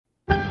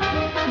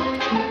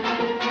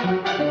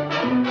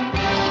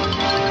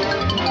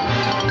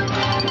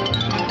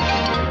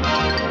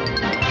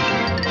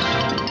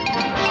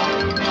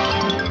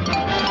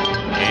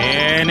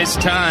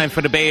It's time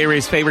for the Bay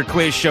Area's favorite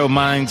quiz show,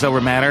 Minds Over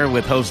Matter,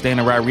 with host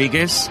Dana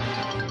Rodriguez.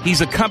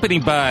 He's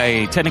accompanied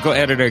by technical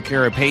editor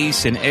Kara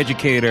Pace and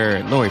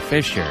educator Laury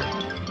Fischer.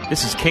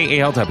 This is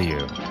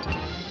KALW.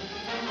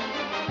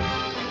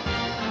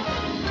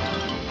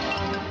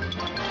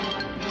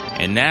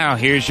 And now,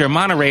 here's your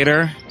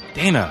moderator,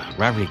 Dana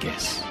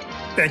Rodriguez.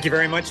 Thank you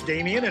very much,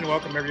 Damien, and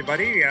welcome,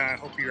 everybody. I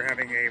hope you're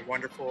having a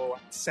wonderful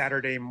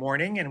Saturday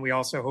morning, and we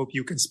also hope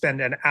you can spend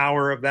an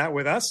hour of that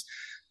with us,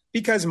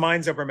 because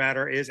Minds Over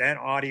Matter is an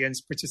audience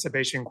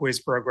participation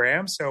quiz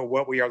program. So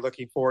what we are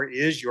looking for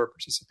is your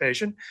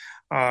participation.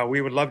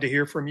 We would love to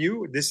hear from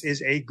you. This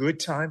is a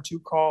good time to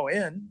call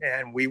in,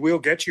 and we will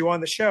get you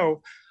on the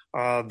show.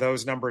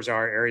 Those numbers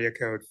are area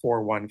code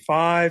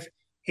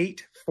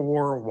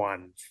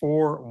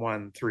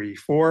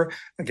 415-841-4134.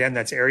 Again,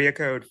 that's area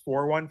code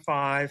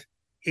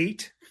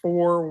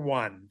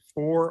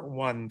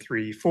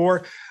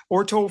 415-841-4134,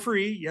 or toll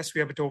free. Yes, we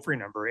have a toll free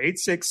number,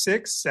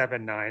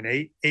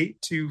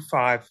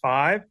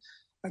 866-798-8255.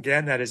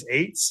 Again, that is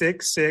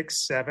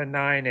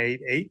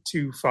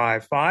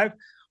 866-798-8255.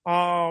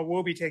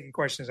 We'll be taking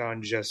questions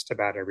on just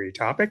about every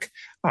topic.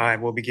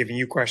 We'll be giving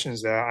you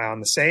questions on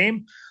the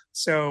same.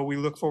 So we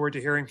look forward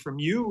to hearing from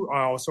you.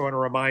 I also want to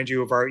remind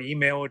you of our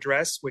email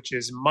address, which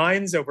is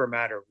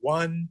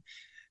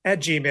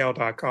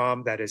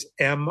mindsovermatter1@gmail.com. That is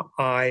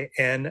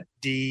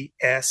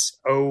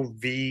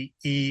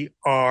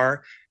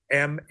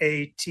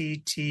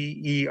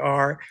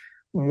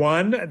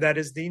MINDSOVERMATTER1. That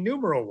is the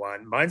numeral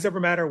 1,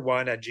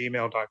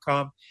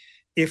 mindsovermatter1@gmail.com.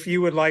 If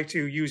you would like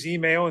to use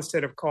email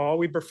instead of call,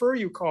 we prefer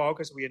you call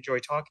because we enjoy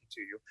talking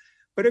to you.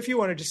 But if you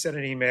want to just send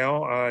an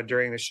email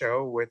during the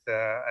show with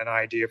an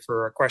idea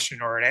for a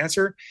question or an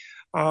answer,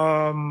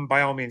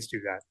 by all means do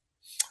that.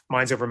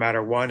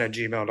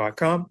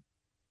 mindsovermatter1@gmail.com.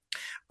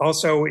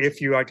 Also, if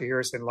you like to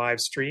hear us in live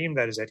stream,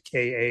 that is at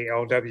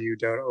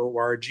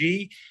kalw.org.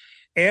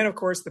 And of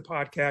course, the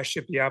podcast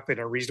should be up in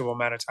a reasonable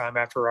amount of time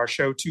after our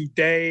show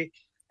today.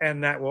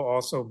 And that will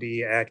also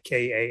be at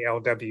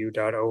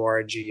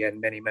kalw.org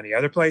and many, many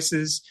other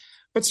places.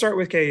 But start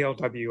with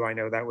KALW. I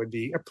know that would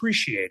be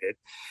appreciated.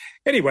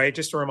 Anyway,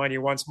 just to remind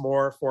you once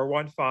more,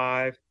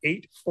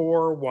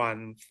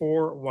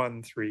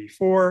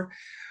 415-841-4134,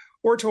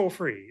 or toll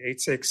free,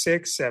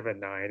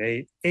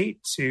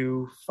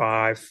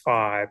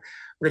 866-798-8255.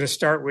 We're going to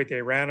start with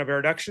a round of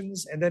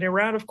introductions and then a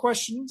round of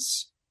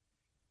questions.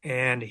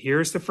 And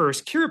here's the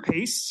first. Kira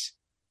Pace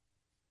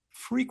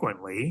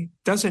frequently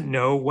doesn't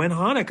know when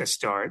Hanukkah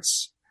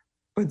starts,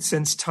 but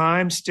since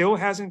time still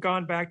hasn't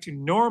gone back to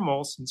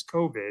normal since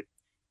COVID,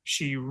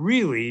 she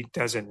really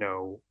doesn't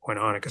know when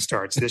Hanukkah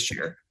starts this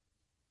year.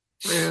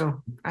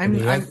 Well,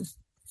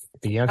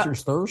 the answer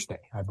is Thursday.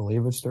 I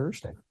believe it's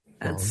Thursday.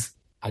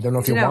 I don't know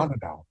if you want to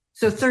know.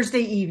 So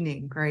Thursday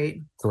evening,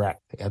 right?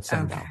 Correct. At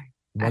sundown.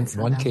 Okay.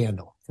 One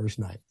candle, first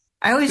night.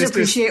 I always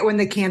appreciate when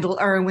the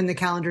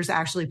calendars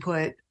actually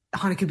put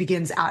Hanukkah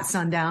begins at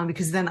sundown,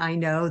 because then I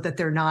know that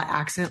they're not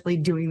accidentally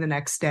doing the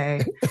next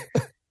day.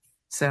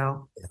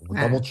 So we'll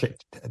double check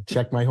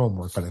my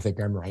homework, but I think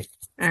I'm right.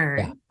 All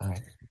right. Yeah, all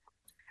right.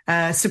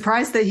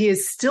 Surprised that he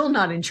is still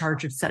not in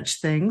charge of such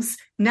things.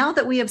 Now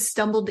that we have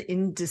stumbled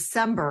into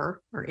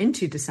December,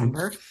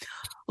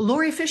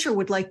 Laury Fischer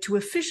would like to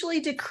officially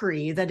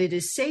decree that it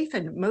is safe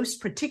and most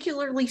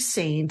particularly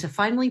sane to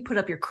finally put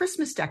up your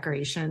Christmas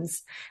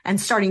decorations. And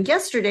starting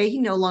yesterday, he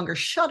no longer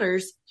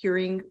shudders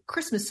hearing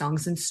Christmas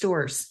songs in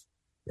stores.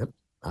 Yep,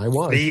 I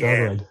was. The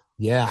end.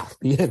 Yeah,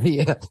 the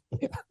end.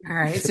 Yeah. All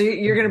right, so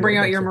you're going to bring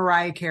out your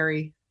Mariah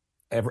Carey.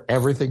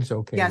 Everything's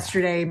okay.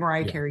 Yesterday,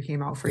 Mariah Carey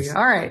came out for you.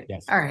 All right.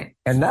 Yes. All right.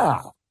 And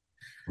now,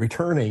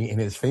 returning in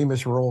his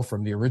famous role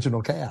from the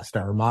original cast,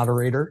 our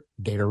moderator,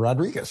 Dana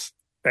Rodriguez.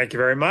 Thank you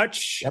very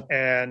much. Yep.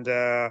 And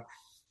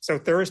so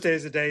Thursday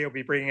is the day you'll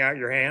be bringing out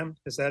your ham.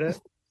 Is that it?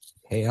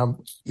 Ham,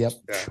 yep,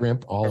 Yeah.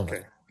 shrimp, all of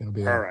it. It'll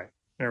be All right.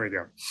 There we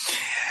go.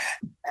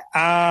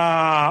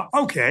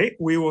 Okay.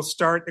 We will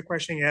start the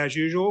questioning as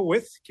usual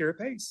with Kira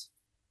Pace.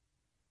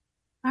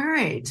 All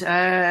right.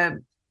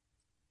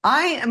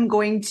 I am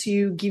going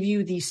to give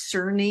you the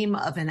surname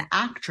of an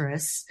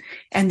actress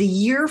and the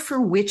year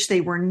for which they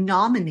were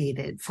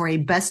nominated for a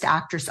Best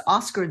Actress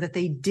Oscar that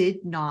they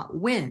did not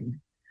win.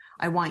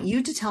 I want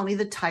you to tell me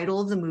the title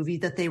of the movie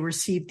that they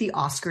received the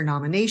Oscar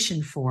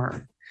nomination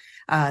for.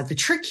 The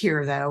trick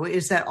here, though,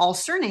 is that all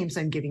surnames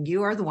I'm giving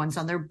you are the ones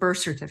on their birth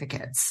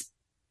certificates.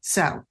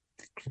 So,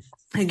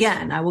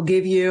 again, I will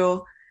give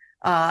you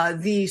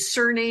the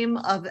surname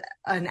of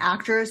an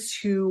actress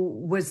who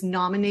was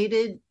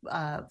nominated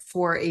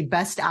for a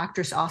Best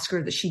Actress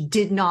Oscar that she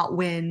did not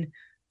win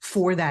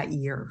for that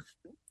year.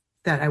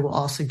 That I will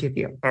also give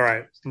you. All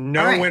right.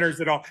 No winners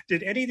at all.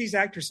 Did any of these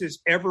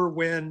actresses ever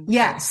win?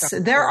 Yes,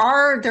 there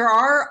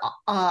are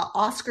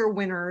Oscar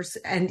winners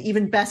and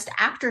even Best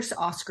Actress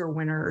Oscar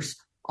winners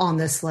on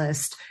this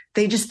list.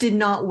 They just did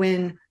not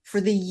win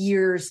for the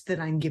years that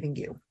I'm giving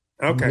you.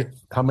 Okay.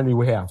 How many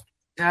we have?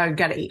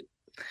 Got 8.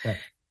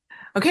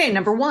 Okay,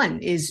 number 1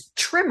 is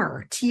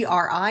Trimmer, Trimmer,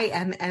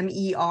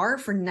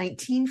 for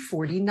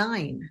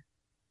 1949.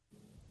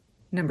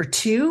 Number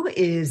 2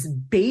 is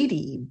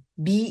Beatty,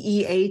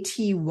 Beaty,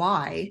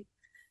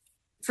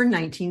 for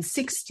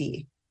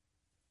 1960.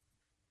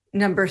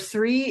 Number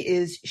 3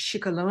 is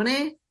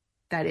Ciccolone,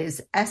 that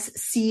is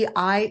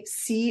Scicolone,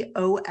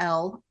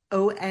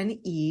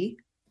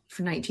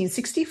 for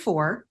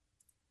 1964.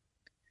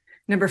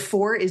 Number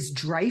 4 is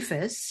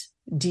Dreyfus,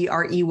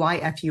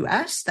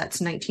 Dreyfus,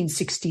 that's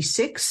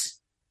 1966.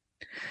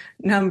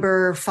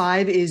 Number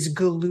 5 is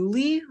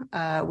Galooly,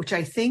 which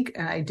I think,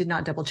 and I did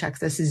not double check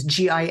this, is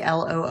Giloolie.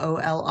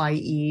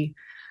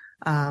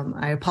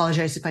 I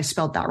apologize if I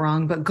spelled that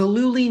wrong, but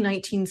Galooly,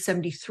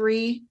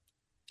 1973.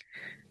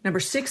 Number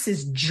 6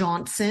 is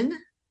Johnson,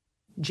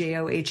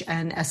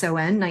 Johnsson,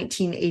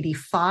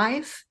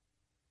 1985.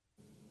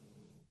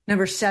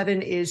 Number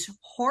 7 is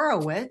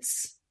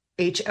Horowitz,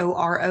 Horowitz,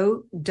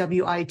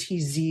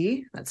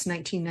 that's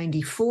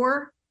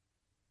 1994.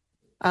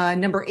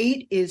 Number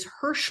 8 is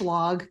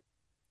Herschlag,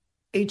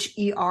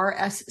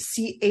 Herschlag,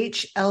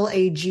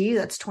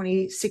 that's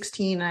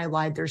 2016. I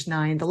lied, there's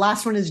 9. The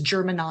last one is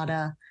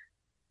Germanata,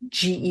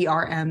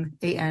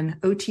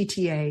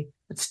 Germanotta,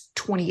 that's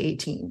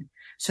 2018.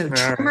 So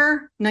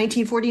Trimmer,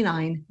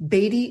 1949,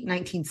 Beatty,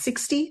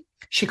 1960,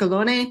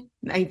 Ciccolone,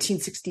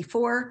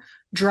 1964,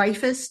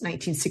 Dreyfus,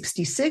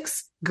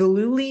 1966,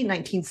 Galooly,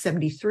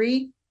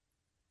 1973,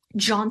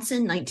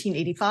 Johnson,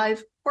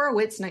 1985,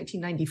 Horowitz,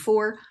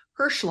 1994,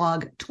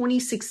 Herschlag,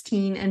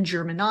 2016, and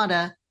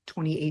Germanata,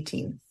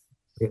 2018.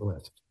 Great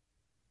list.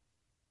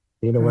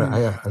 You know what?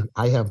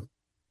 I have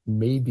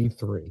maybe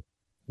 3.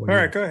 All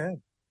right, go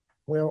ahead.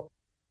 Well,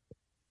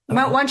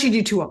 why don't you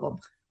do 2 of them?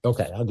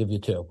 Okay, I'll give you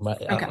 2.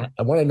 Okay.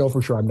 I want to know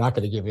for sure. I'm not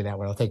going to give you that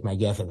one. I'll take my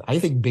guesses. I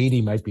think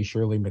Beatty might be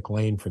Shirley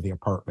MacLaine for The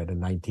Apartment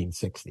in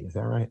 1960. Is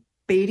that right?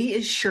 Beatty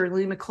is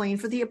Shirley MacLaine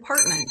for The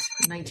Apartment,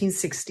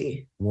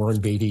 1960. Warren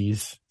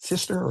Beatty's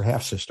sister or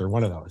half-sister,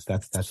 one of those.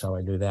 That's how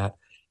I knew that.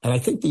 And I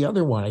think the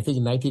other one, I think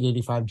in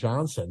 1985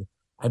 Johnson,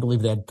 I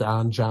believe that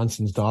Don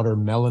Johnson's daughter,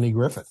 Melanie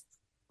Griffith,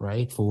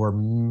 right? For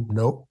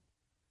nope.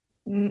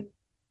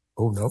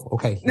 Oh, no.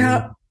 Okay.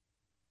 No.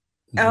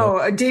 No.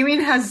 Oh,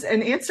 Damien has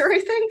an answer, I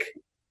think.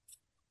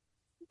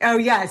 Oh,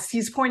 yes.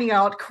 He's pointing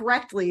out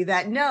correctly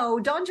that no,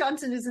 Don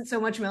Johnson isn't so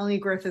much Melanie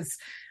Griffith's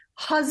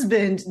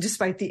husband,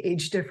 despite the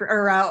age difference,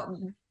 or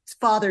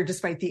father,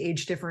 despite the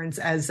age difference,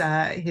 as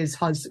his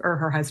husband or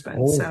her husband.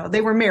 Oh. So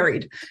they were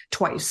married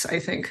twice, I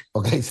think.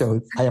 Okay,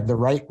 so I have the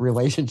right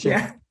relationship.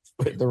 Yeah.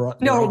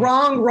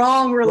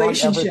 Wrong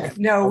relationship.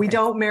 No, okay. We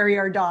don't marry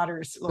our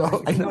daughters.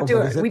 No, We don't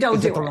do it. We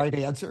don't do it. Is it the right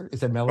answer?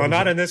 Is it Melanie? Well,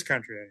 not in this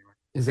country anyway.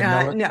 Is it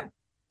Melanie? No.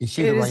 Is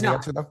she the right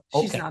answer, though?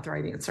 Okay. She's not the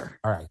right answer.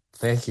 All right.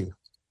 Thank you,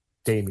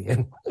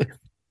 Damien.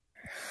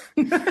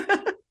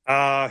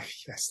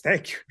 Yes,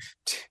 thank you.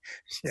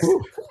 Yes.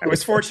 I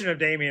was fortunate of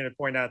Damien to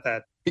point out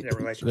that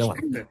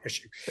relationship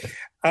issue.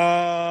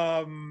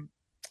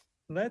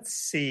 Let's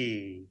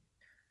see.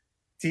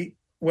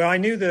 Well, I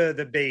knew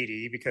the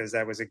Beatty because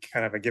that was a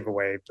kind of a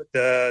giveaway, but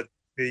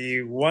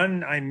the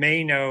one I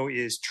may know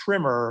is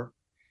Trimmer,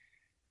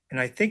 and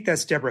I think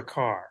that's Deborah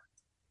Carr.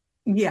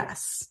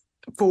 Yes.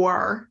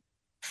 For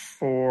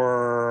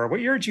what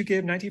year did you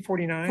give?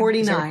 1949?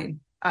 49.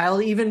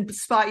 I'll even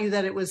spot you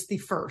that it was the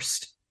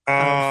first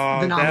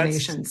of the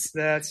nominations.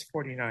 That's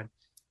 49.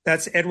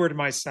 That's Edward,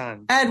 My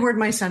Son. Edward,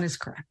 My Son is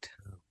correct.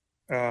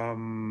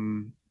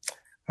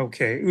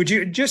 Okay. Would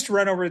you just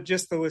run over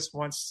just the list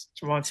once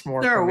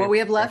more? Sure. What we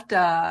have left,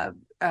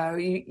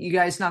 you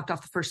guys knocked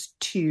off the first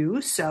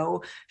 2.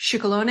 So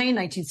Ciccolone,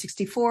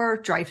 1964,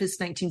 Dreyfus,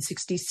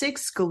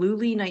 1966,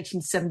 Galooly,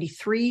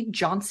 1973,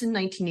 Johnson,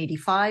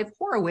 1985,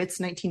 Horowitz,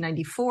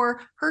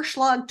 1994,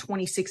 Herschlag,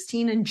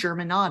 2016, and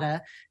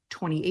Germanata,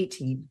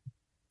 2018.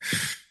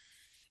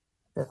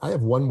 I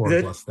have one more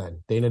guess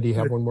then. Dana, do you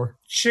have one more?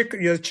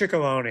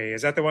 Ciccolone.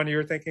 Is that the one you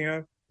were thinking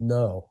of?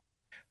 No.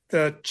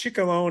 The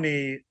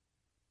Ciccolone.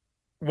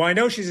 Well, I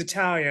know she's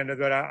Italian,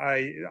 but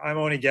I'm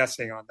only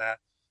guessing on that.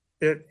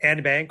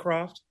 Anne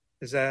Bancroft,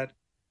 is that?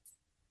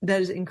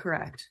 That is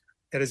incorrect.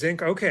 That is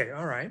incorrect. Okay,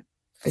 all right.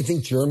 I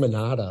think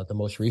Germanata, the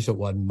most recent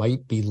one,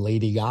 might be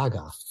Lady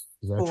Gaga.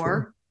 Is that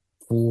true?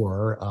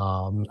 For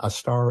A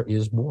Star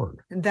Is Born.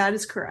 That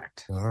is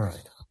correct. All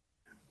right.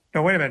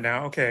 No, wait a minute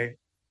now. Okay.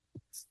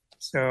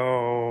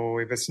 So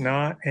if it's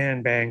not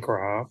Anne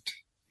Bancroft,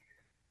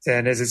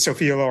 then is it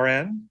Sophia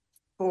Loren?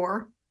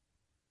 4.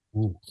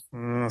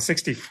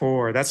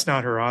 64. That's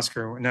not her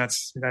Oscar.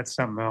 That's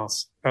something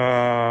else.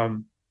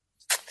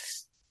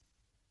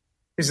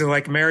 Is it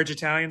like Marriage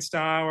Italian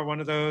Style or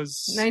one of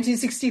those?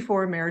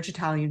 1964 Marriage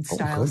Italian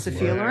Style.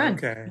 Sophia Loren.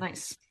 Okay.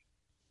 Nice.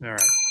 All right.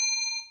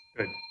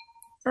 Good.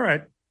 All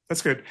right.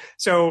 That's good.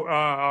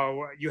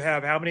 So you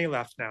have how many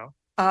left now?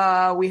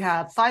 We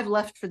have 5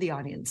 left for the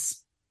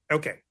audience.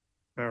 Okay.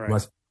 All right.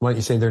 Why don't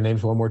you say their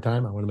names one more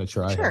time? I want to make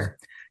sure I have.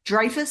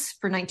 Dreyfus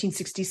for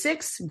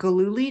 1966,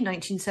 Galooly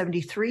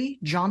 1973,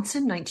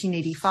 Johnson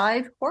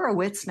 1985,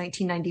 Horowitz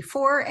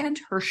 1994, and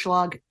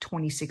Herschlag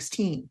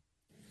 2016.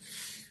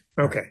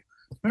 Okay.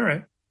 All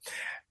right.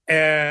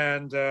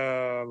 And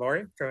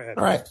Laury, go ahead.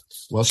 All right.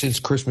 Well, since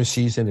Christmas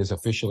season is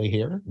officially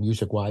here,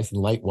 music-wise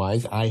and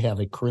light-wise, I have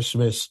a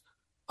Christmas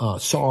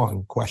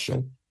song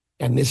question.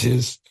 And this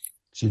is,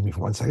 excuse me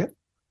for 1 second.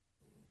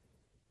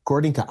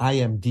 According to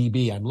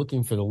IMDb, I'm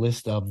looking for the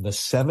list of the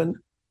 7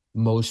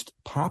 most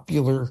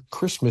popular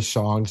Christmas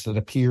songs that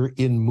appear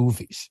in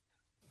movies.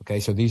 Okay,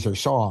 so these are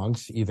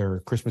songs,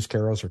 either Christmas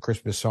carols or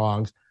Christmas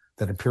songs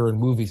that appear in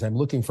movies. I'm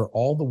looking for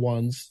all the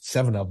ones,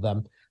 7 of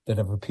them, that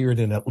have appeared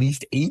in at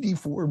least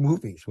 84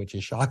 movies, which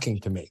is shocking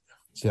to me.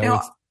 So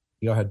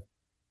go ahead.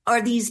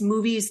 Are these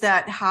movies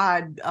that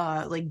had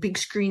like big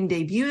screen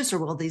debuts, or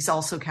will these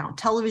also count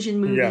television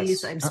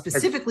movies? Yes. I'm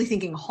specifically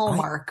thinking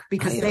Hallmark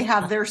because they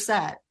have their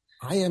set.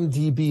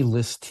 IMDb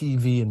lists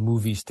TV and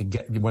movies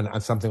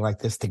on something like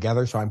this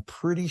together, so I'm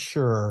pretty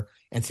sure.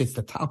 And since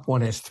the top one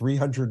has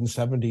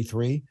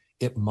 373,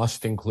 it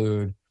must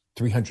include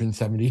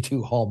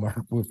 372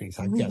 Hallmark movies,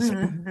 I'm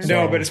guessing.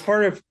 No, but as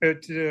part of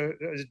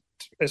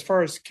as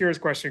far as Kira's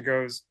question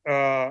goes,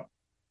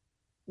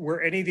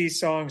 were any of these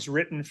songs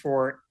written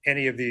for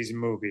any of these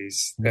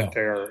movies that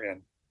they are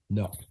in?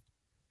 No.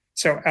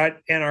 So,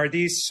 and are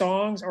these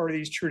songs or are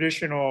these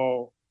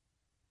traditional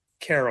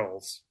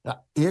carols?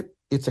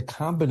 It's a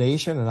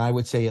combination, and I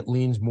would say it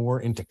leans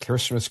more into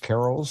Christmas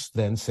carols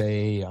than,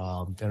 say,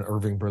 an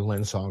Irving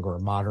Berlin song or a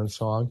modern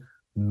song.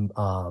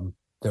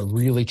 They're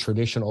really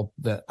traditional.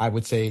 That I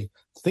would say,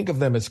 think of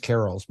them as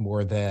carols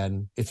more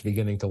than it's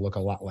beginning to look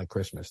a lot like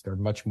Christmas. They're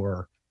much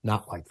more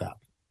not like that.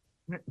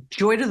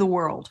 Joy to the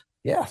World.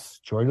 Yes,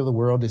 Joy to the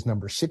World is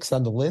number 6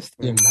 on the list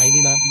in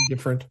 99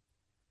 different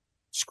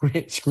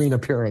screen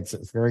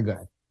appearances. Very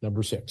good.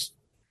 Number 6.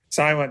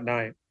 Silent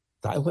Night.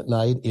 Silent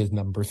Night is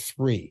number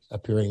 3,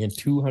 appearing in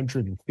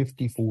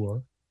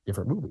 254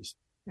 different movies.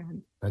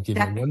 I'll give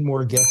you one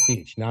more guess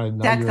each. Now you're in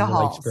the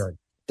right spirit.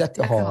 Deck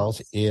the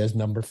Halls is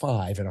number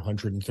 5 at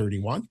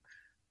 131.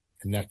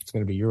 And that's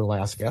going to be your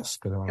last guess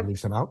because I want to leave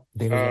some out.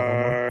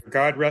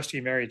 God Rest Ye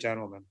Merry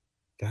Gentlemen.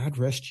 God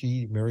Rest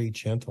Ye Merry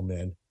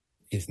Gentlemen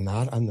is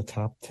not on the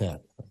top 10.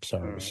 I'm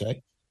sorry to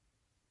say.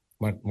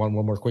 One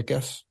more quick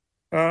guess?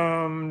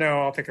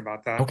 No, I'll think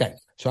about that. Okay.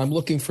 So I'm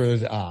looking for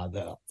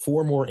the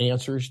 4 more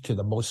answers to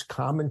the most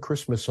common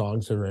Christmas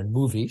songs that are in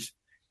movies,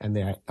 and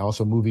they're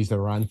also movies that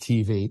are on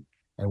TV.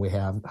 And we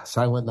have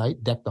Silent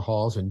Night, Deck the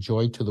Halls, and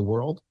Joy to the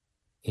World.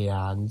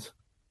 And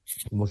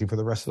I'm looking for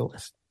the rest of the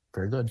list.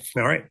 Very good.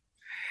 All right.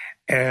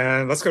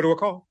 And let's go to a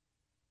call.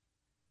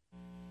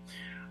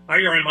 Hi,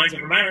 you're on Minds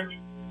Over Matter.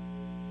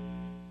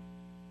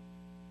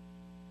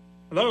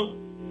 Hello?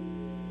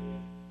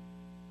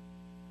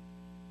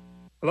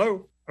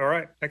 Hello? All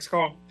right, next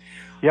call.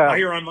 Yeah. Hi,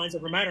 you're on Minds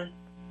Over Matter.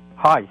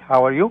 Hi,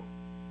 how are you?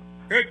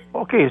 Good.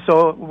 Okay,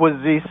 so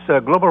with this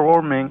global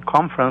warming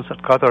conference at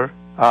Qatar,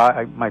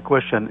 my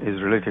question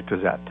is related to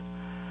that.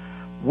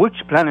 Which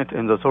planet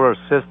in the solar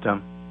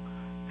system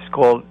is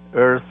called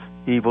Earth's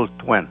evil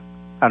twin,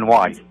 and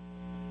why?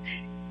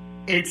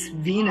 It's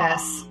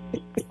Venus.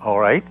 All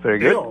right, very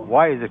good.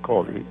 Why is it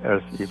called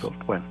Earth's evil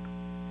twin?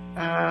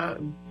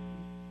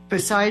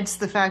 Besides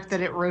the fact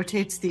that it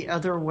rotates the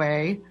other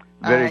way,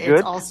 very good.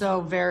 It's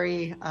also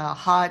very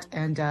hot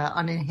and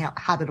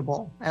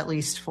uninhabitable, at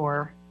least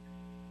for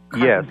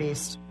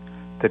carbon-based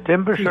The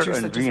temperature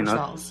in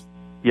Venus,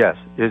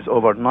 is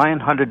over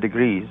 900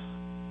 degrees.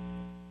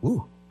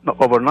 Ooh. No,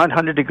 over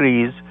 900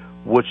 degrees,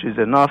 which is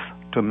enough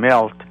to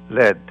melt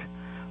lead.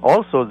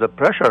 Also, the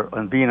pressure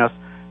on Venus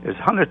is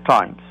 100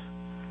 times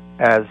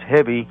as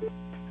heavy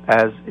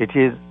as it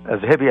is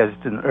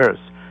in Earth.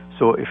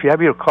 So if you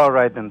have your car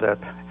ride in that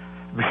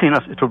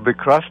Venus, it will be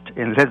crushed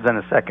in less than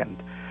a second.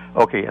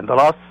 Okay, and the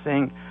last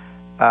thing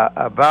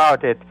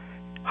about it,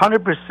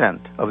 100%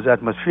 of the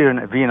atmosphere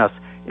in Venus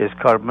is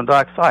carbon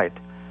dioxide.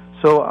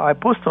 So I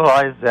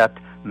postulate that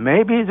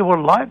maybe they were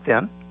alive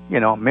then,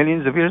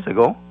 millions of years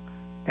ago,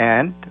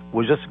 and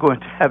we're just going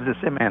to have the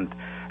same end.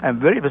 I'm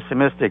very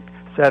pessimistic,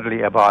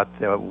 sadly, about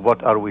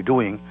what are we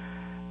doing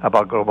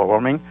about global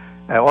warming.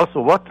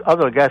 Also, what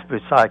other gas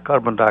besides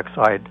carbon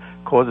dioxide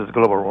causes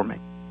global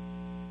warming?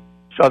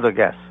 Which other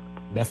gas?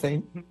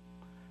 Methane?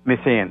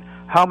 Methane.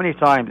 How many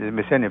times is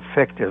methane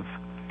effective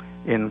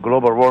in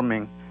global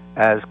warming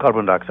as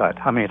carbon dioxide?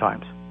 How many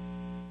times?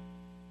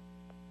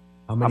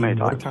 How many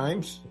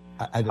times?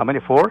 How many?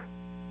 4?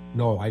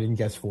 No, I didn't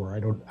guess 4. I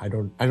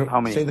don't.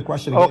 How many? Say the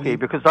question again. Okay,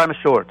 because I'm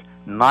short.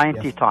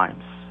 90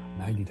 times.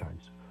 90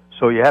 times.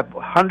 So you have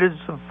hundreds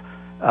of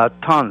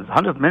tons,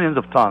 hundreds of millions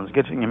of tons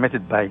getting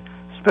emitted by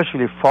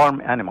especially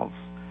farm animals.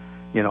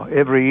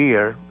 Every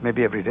year,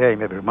 maybe every day,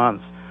 maybe every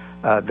month,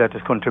 that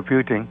is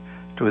contributing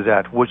to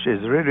that, which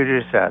is really,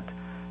 really sad.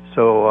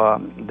 So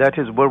that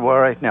is where we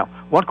are right now.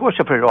 One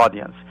question for your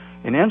audience.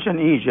 In ancient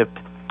Egypt,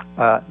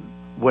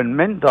 when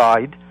men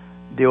died,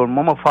 they were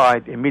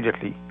mummified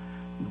immediately.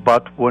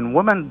 But when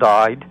women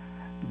died,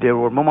 they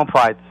were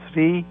mummified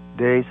 3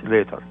 days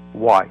later.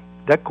 Why?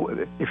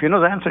 If you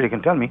know the answer, you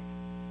can tell me.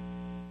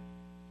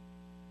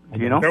 Do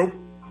you know? Nope.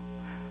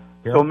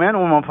 So men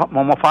were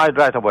mummified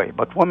right away,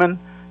 but women,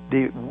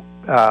 they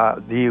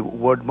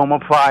were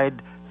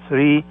mummified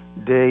 3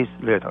 days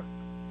later.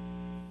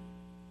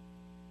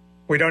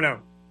 We don't know.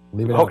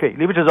 Leave it Okay,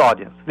 leave it to the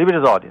audience. Leave it to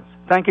the audience.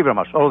 Thank you very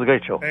much. Oh, it was a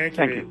great show.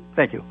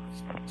 Thank you.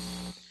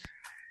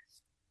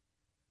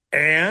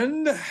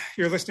 And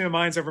you're listening to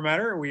Minds Over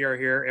Matter. We are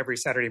here every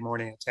Saturday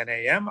morning at 10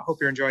 a.m. I hope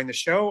you're enjoying the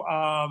show.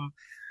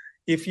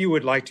 If you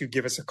would like to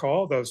give us a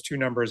call, those two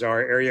numbers are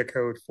area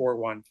code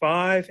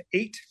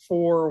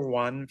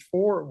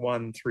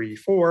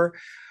 415-841-4134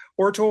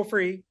 or toll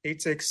free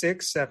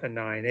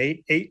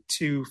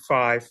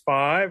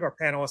 866-798-8255. Our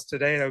panelists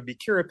today, that would be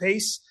Kira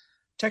Pace,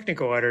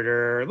 technical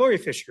editor, Laury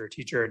Fischer,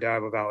 teacher at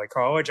Diablo Valley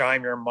College.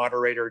 I'm your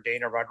moderator,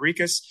 Dana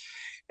Rodriguez,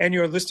 and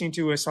you're listening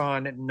to us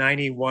on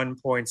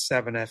 91.7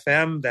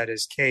 FM. That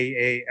is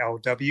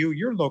KALW,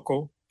 your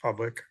local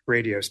public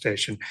radio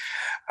station.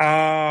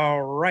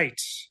 All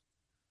right.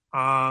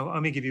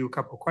 Let me give you a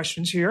couple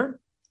questions here.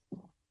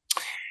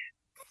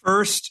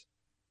 First,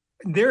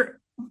 the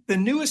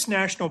newest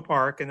national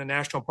park in the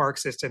national park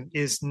system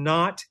is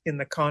not in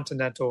the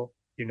continental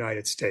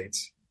United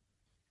States.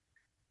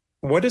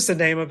 What is the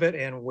name of it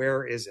and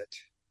where is it?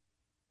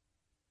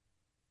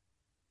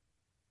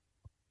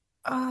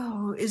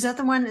 Oh, is that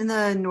the one in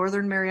the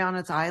Northern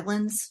Marianas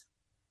Islands?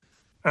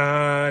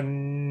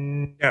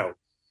 No. No.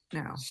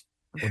 Well,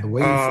 the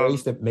way you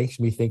phrased it makes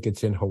me think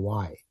it's in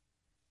Hawaii. Is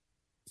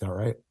that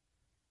right?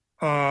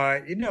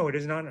 No, it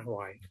is not in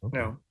Hawaii. Okay.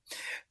 No.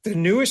 The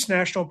newest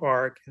national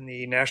park in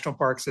the national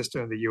park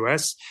system of the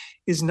U.S.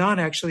 is not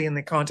actually in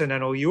the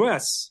continental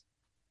U.S.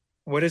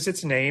 What is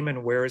its name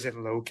and where is it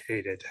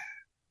located?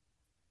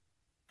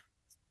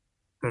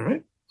 All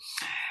right.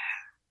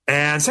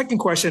 And second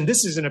question,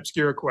 this is an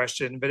obscure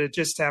question, but it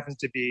just happens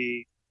to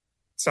be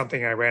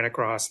something I ran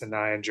across and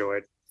I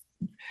enjoyed.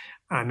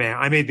 I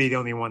may be the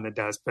only one that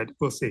does, but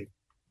we'll see.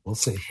 We'll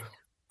see.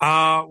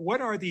 What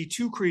are the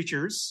two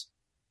creatures?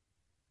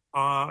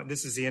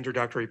 This is the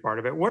introductory part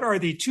of it. What are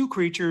the two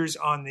creatures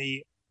on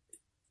the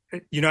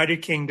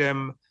United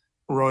Kingdom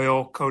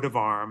Royal Coat of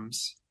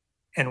Arms,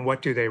 and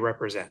what do they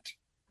represent?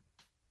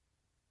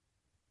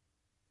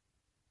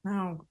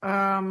 Oh,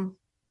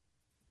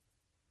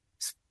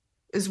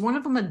 is one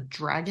of them a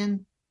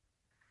dragon?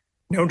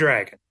 No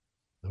dragon.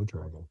 No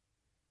dragon.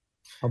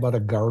 How about a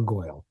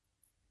gargoyle?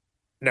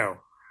 No.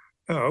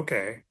 Oh,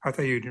 okay. I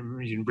thought you'd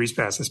breeze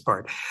past this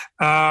part.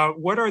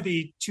 What are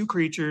the two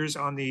creatures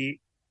on the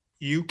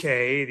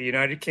UK, the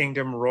United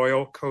Kingdom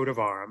Royal Coat of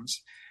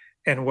Arms,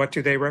 and what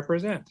do they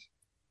represent?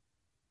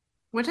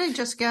 What did I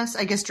just guess?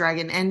 I guess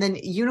dragon, and then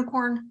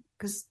unicorn,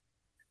 because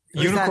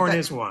unicorn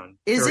is one.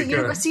 Is it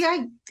unicorn? See,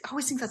 I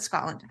always think that's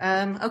Scotland.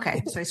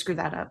 Okay, so I screwed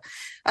that up.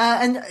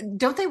 And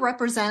don't they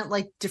represent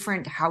like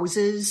different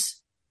houses,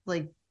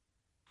 like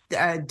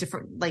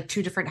different, like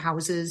two different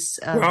houses?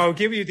 Well, I'll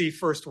give you the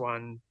first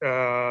one.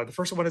 The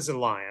first one is the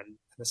lion.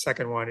 The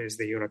second one is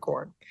the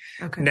unicorn.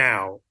 Okay.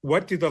 Now,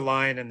 what do the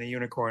lion and the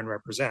unicorn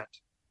represent?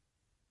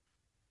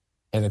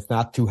 And it's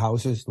not two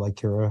houses like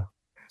Kira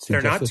suggested?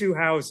 They're not two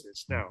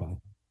houses, no. Okay.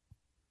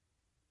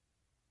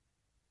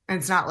 And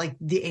it's not like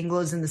the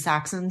Anglos and the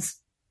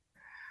Saxons?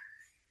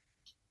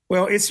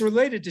 Well, it's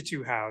related to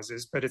two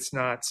houses, but it's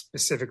not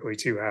specifically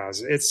two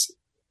houses. It's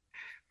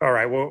all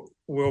right. We'll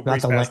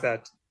breeze past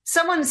that.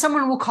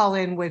 Someone will call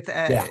in with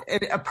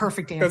a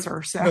perfect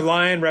answer. So the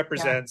lion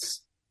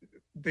represents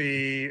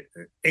the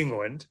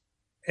England,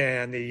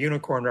 and the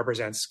unicorn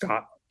represents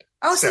Scotland.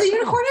 Oh, so the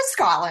unicorn is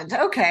Scotland.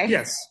 Okay.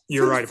 Yes,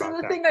 you're right about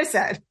that. The thing I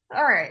said.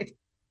 All right.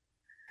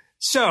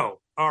 So,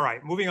 all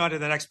right, moving on to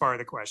the next part of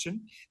the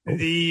question.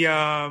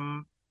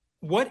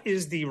 What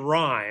is the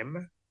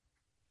rhyme?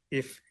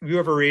 If you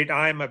ever read,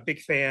 I'm a big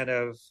fan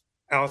of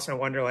Alice in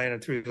Wonderland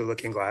and Through the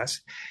Looking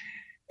Glass.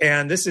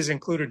 And this is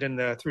included in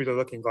the Through the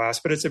Looking Glass,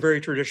 but it's a very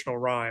traditional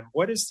rhyme.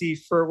 What are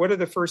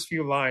the first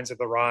few lines of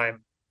the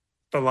rhyme,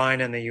 The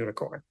Lion and the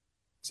Unicorn?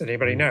 Does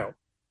anybody know?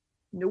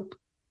 Nope.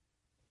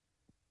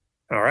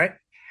 All right.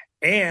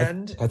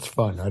 And that's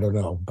fun. I don't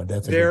know, but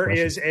that's there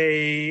is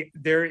Sir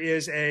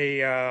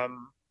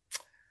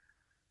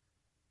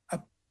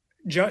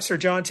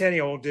John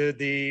Tenniel did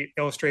the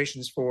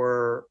illustrations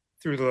for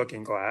Through the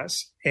Looking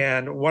Glass,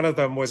 and one of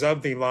them was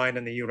of the Lion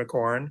and the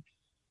Unicorn,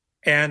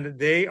 and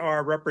they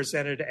are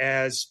represented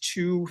as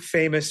two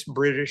famous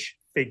British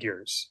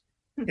figures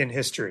in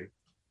history.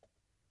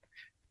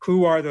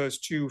 Who are those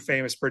two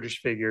famous British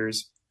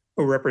figures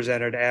who are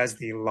represented as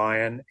the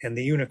Lion and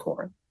the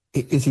Unicorn?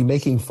 Is he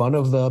making fun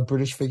of the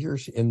British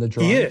figures in the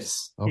drawing? He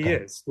is. Okay. He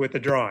is with the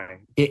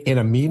drawing. In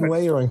a mean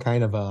way, or in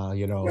kind of a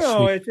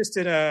No, it's just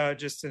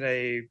in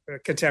a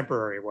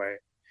contemporary way.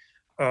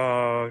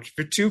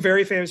 Two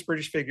very famous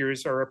British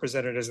figures are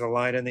represented as the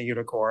Lion and the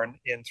Unicorn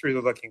in Through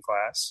the Looking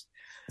Glass.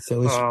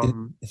 So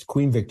is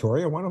Queen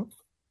Victoria one of them?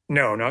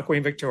 No, not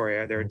Queen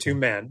Victoria. There are two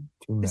men.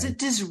 Is it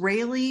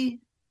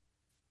Disraeli?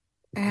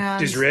 And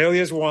Disraeli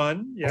is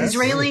one. Yes.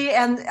 Disraeli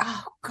and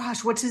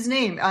what's his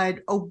name?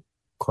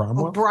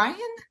 Cromwell? O'Brien?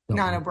 No,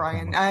 not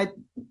O'Brien.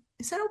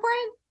 Is that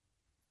O'Brien?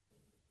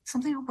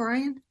 Something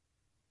O'Brien?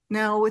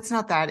 No, it's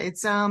not that.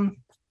 It's they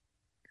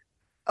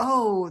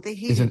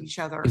hated each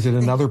other. Is it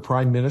another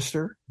prime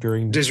minister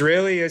during?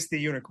 Disraeli is the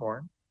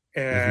unicorn,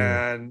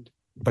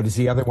 but is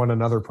the other one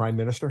another prime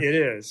minister? It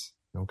is.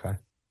 Okay.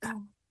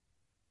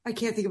 I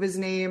can't think of his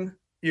name.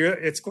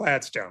 It's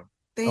Gladstone.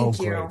 Thank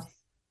you. Great.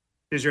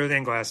 Is your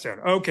thing Gladstone?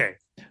 Okay.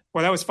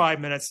 Well, that was 5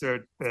 minutes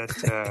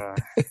that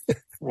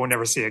we'll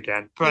never see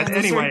again. But Yeah,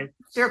 anyway.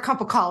 There are a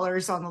couple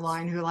callers on the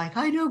line who are like,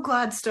 I know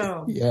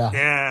Gladstone. Yeah.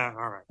 Yeah.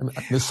 All right. I'm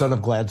the son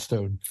of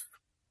Gladstone.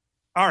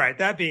 All right.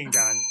 That being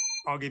done,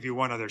 I'll give you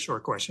one other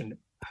short question.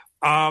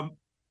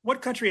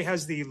 What country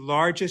has the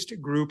largest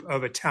group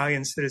of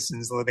Italian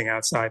citizens living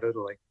outside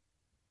Italy?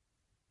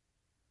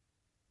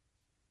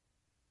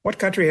 What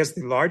country has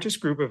the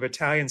largest group of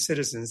Italian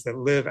citizens that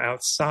live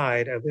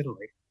outside of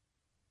Italy?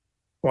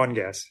 One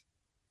guess.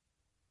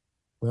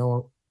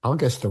 Well, I'll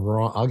guess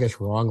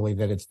wrongly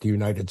that it's the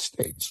United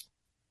States.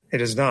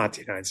 It is not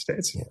the United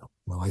States. Yeah.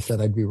 Well, I said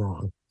I'd be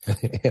wrong,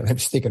 and I'm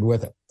sticking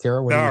with it.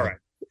 Kara, what do you think? All right.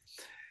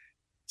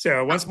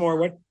 So once more,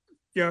 what?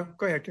 Yeah,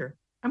 go ahead, Kara.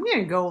 I'm going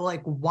to go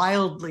like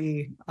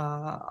wildly,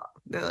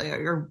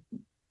 or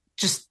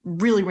just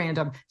really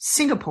random.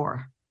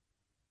 Singapore.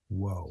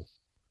 Whoa.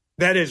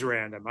 That is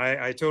random.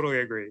 I totally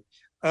agree.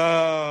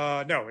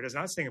 No, it is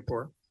not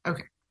Singapore.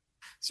 Okay.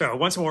 So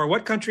once more,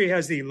 what country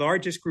has the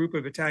largest group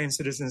of Italian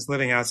citizens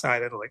living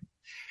outside Italy?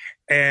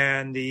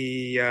 And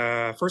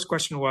the first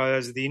question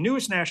was, the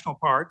newest national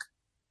park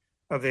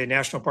of the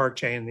national park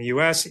chain in the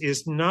U.S.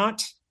 is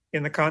not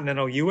in the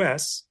continental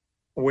U.S.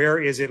 Where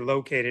is it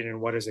located and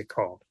what is it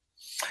called?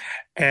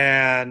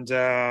 And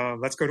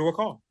let's go to a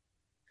call.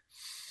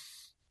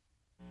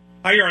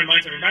 Hi, you're on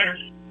Minds Over Matter.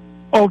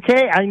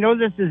 Okay, I know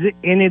this is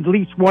in at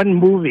least one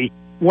movie,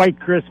 White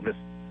Christmas.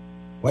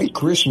 White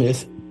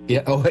Christmas.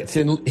 Yeah. Oh, it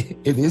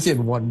is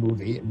in one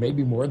movie,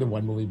 maybe more than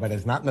one movie, but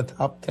it's not in the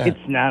top 10. It's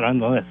not on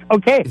the list.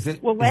 Okay. Is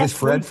this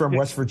Fred from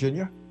West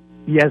Virginia?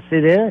 Yes,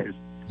 it is.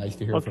 Nice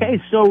to hear from you.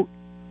 Okay, so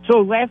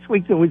last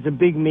week there was a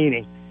big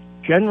meeting.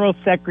 General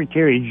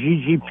Secretary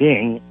Xi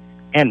Jinping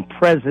and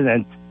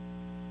President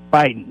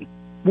Biden.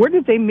 Where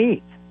did they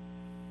meet?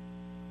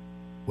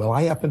 Well,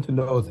 I happen to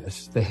know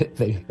this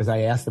because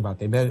I asked about it.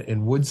 They met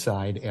in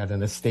Woodside at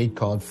an estate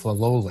called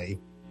Filoli,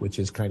 which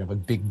is kind of a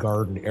big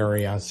garden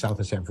area south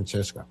of San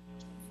Francisco.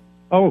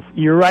 Oh,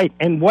 you're right.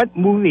 And what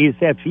movie is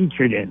that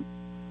featured in?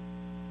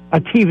 A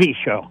TV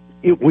show.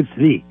 It was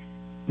the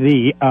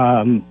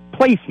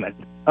placement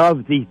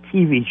of the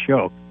TV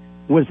show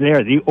was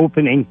there. The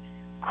opening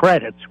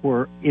credits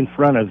were in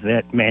front of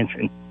that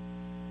mansion.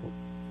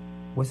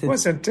 It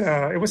was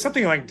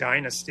something like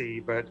Dynasty,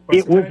 but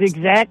it was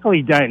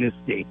exactly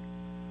Dynasty.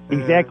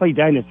 Exactly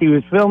Dynasty. It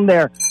was filmed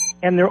there,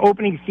 and their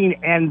opening scene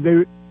and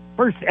the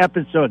first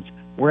episodes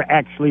were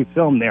actually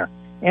filmed there.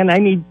 And I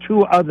need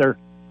two other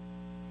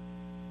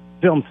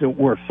films that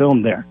were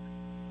filmed there.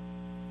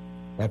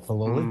 At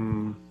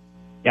Filoli?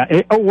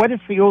 Yeah. What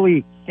does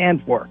Filoli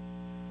stand for?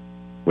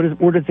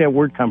 Where does that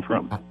word come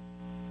from?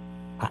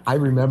 I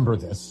remember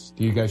this.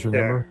 Do you guys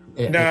remember?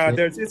 Yeah.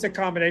 It's a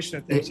combination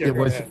of things.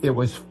 It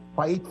was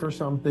fight for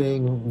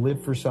something,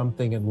 live for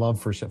something, and love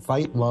for something.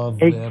 Fight,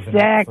 love, live. And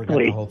I forgot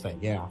the whole thing.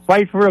 Yeah.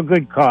 Fight for a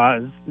good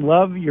cause,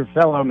 love your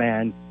fellow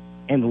man,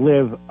 and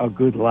live a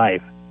good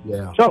life.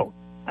 Yeah. So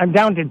I'm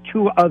down to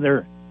two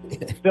other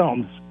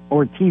films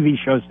or TV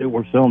shows that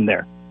were filmed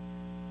there.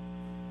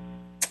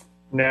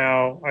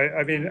 Now,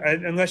 I mean,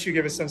 unless you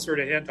give us some sort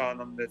of hint on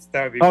them,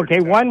 that would be okay.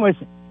 One was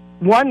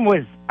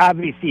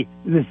obviously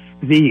the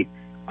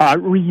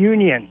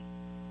reunion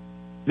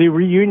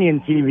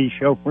TV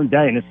show from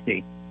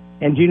Dynasty.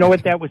 And do you know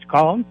what that was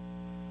called?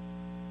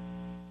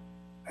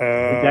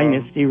 The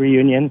Dynasty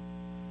reunion.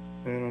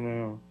 I don't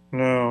know.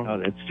 No. Oh,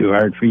 that's too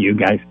hard for you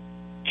guys.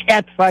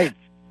 Cat fights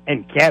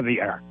and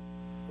caviar.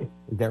 Is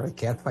that right?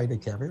 Cat fight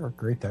and caviar?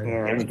 Great title.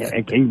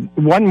 Okay.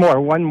 One more.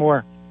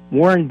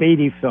 Warren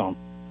Beatty film.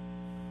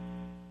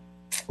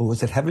 Oh,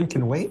 was it Heaven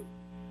Can Wait?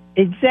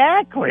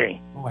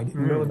 Exactly. Oh, I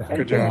didn't know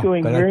that. You're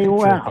doing very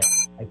well.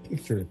 I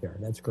pictured it there.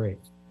 That's great.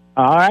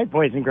 All right,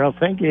 boys and girls.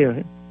 Thank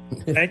you.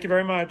 Thank you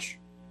very much.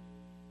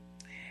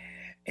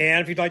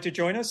 And if you'd like to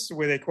join us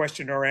with a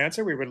question or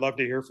answer, we would love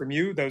to hear from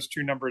you. Those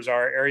two numbers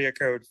are area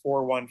code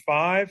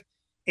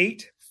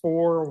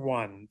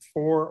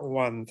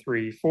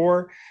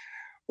 415-841-4134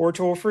 or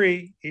toll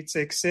free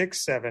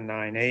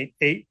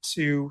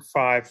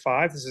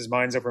 866-798-8255. This is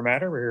Minds Over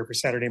Matter. We're here for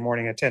Saturday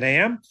morning at 10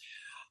 a.m.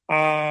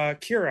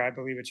 Kira, I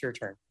believe it's your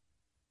turn.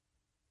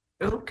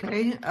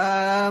 Okay.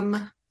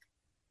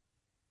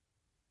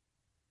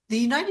 The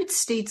United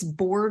States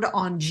Board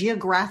on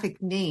Geographic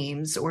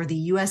Names, or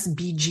the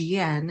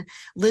USBGN,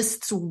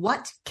 lists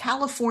what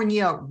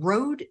California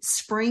road,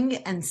 spring,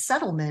 and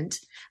settlement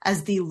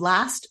as the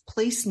last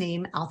place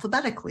name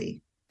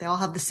alphabetically. They all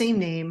have the same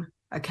name,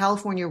 a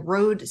California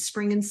road,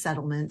 spring, and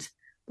settlement,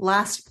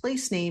 last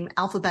place name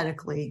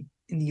alphabetically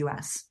in the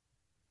U.S.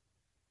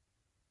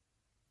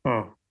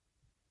 Oh.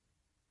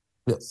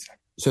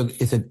 So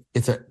it's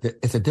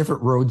a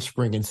different road,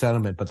 spring, and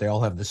settlement, but they all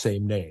have the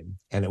same name,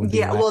 and it would be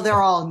well,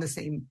 they're all in the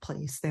same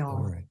place. They all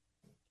right.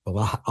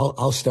 Well,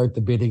 I'll start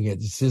the bidding at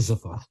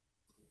Zizifa.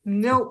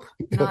 Nope,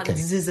 not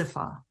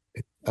Zizifa.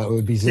 It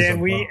would be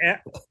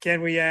Zizifa.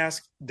 Can we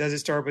ask? Does it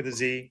start with a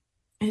Z?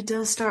 It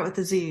does start with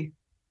a Z.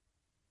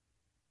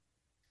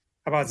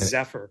 How about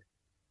Zephyr?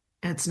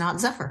 It's not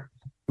Zephyr.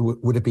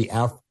 Would it be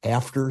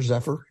after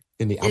Zephyr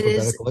in the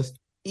alphabetical list?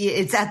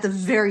 It's at the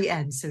very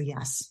end, so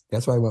yes.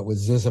 That's why I went with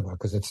Zizima,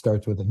 because it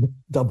starts with a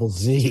double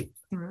Z,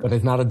 but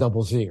it's not a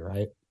double Z,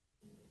 right?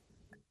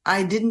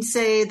 I didn't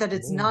say that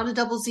it's not a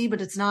double Z,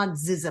 but it's not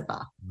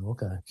Ziziba.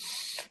 Okay.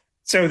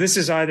 So this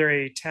is either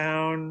a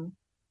town.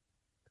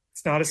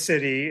 It's not a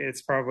city.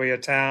 It's probably a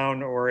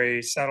town or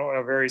a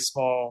very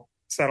small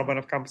settlement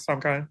of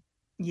some kind.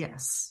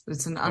 Yes,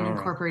 it's an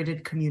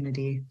unincorporated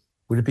community.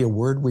 Would it be a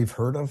word we've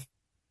heard of?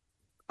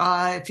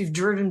 If you've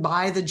driven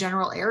by the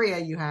general area,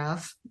 you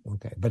have.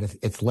 Okay, but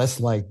it's less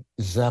like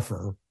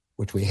Zephyr,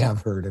 which we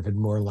have heard of, and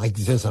more like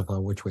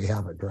Zizipa, which we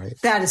haven't, right?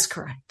 That is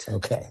correct.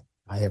 Okay,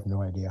 I have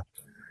no idea.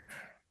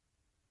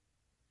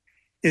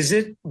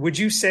 Would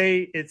you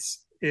say it's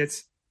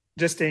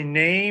just a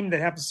name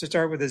that happens to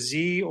start with a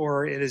Z,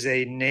 or it is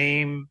a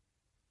name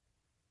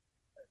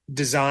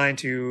designed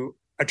to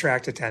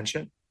attract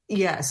attention?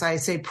 Yes, I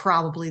say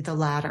probably the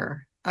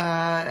latter.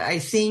 I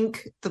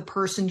think the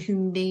person who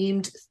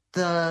named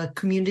the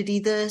community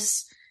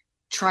this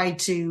tried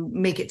to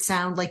make it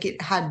sound like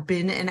it had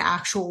been an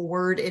actual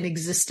word in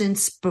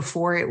existence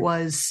before it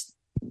was,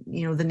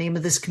 the name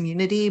of this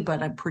community,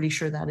 but I'm pretty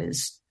sure that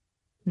is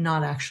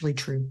not actually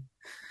true.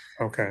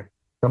 Okay.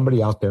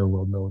 Somebody out there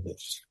will know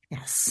this.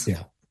 Yes.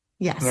 Yeah.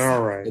 Yes.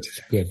 All right. It's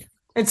good.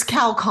 It's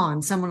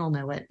CalCon. Someone will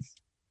know it.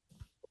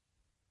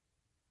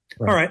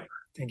 All right.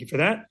 Thank you for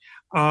that.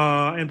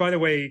 And by the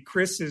way,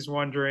 Chris is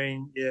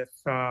wondering if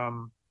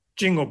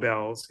Jingle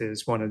Bells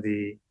is one of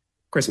the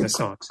Christmas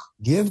songs.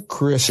 Give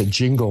Chris a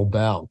Jingle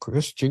Bell.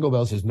 Chris, Jingle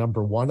Bells is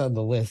number 1 on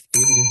the list. It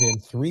is in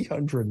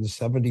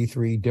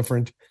 373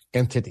 different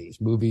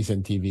entities, movies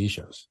and TV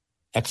shows.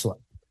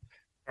 Excellent.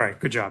 All right.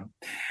 Good job.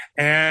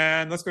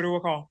 And let's go to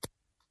a call.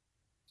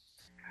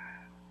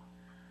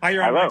 Hi,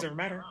 you're on Minds Over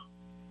Matter.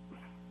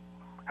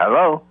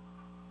 Hello?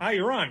 Hi,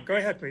 you're on. Go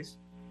ahead, please.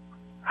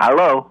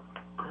 Hello?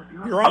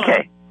 You're on.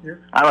 Okay.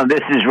 Hello,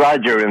 this is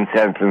Roger in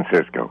San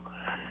Francisco.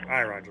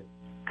 Hi, Roger.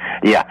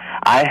 Yeah,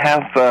 I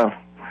have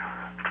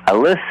a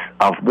list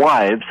of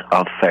wives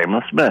of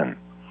famous men.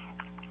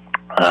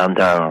 And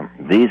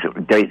these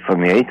date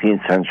from the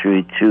 18th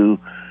century to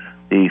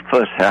the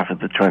first half of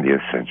the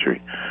 20th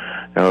century.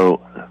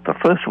 So the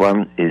first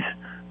one is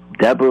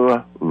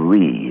Deborah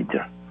Reed.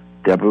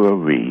 Deborah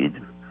Reed.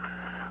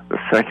 The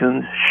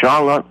second,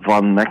 Charlotte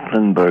von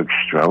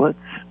Mecklenburg-Strelitz.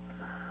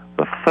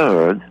 The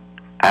third,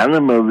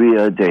 Ana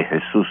Maria de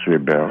Jesus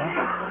Ribera.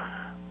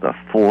 The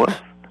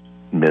fourth,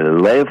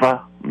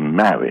 Mileva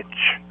Maric.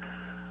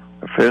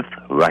 The fifth,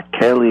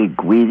 Raquel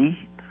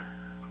Guidi.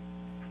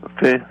 The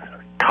fifth,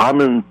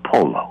 Carmen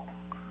Polo.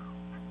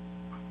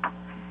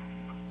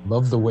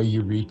 Love the way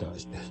you read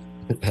those.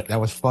 That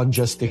was fun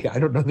just to I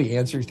don't know the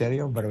answers to any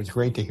of them, but it was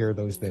great to hear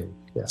those names.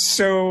 Yeah.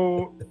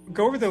 So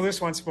go over the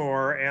list once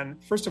more.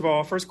 And first of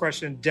all, first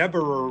question,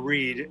 Deborah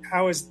Reed.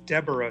 How is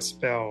Deborah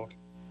spelled?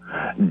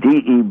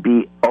 Deborah.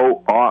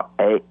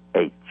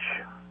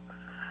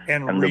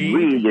 And the Reed?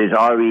 Reed is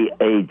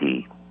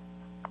Read.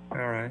 All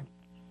right.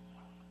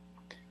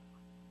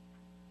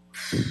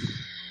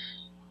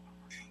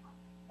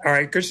 All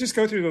right, just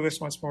go through the list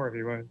once more if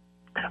you would.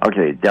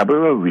 Okay,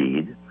 Deborah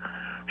Reed,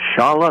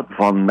 Charlotte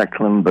von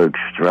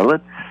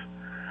Mecklenburg-Strelitz,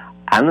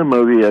 Ana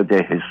Maria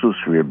de Jesus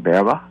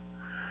Ribera,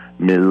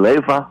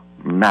 Mileva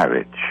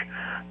Maric.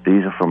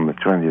 These are from the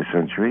 20th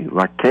century.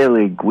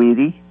 Raquel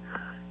Guidi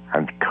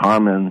and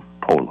Carmen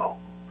Polo.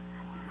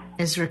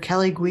 Is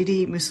Raquel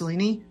Guidi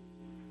Mussolini?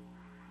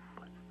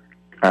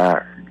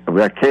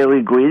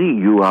 Raquel Guidi,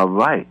 you are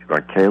right.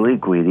 Raquel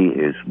Guidi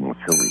is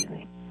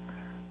Mussolini.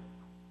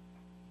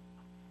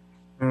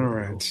 All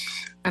right.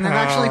 And I've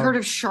actually heard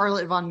of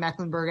Charlotte von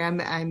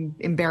Mecklenburg. I'm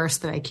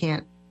embarrassed that I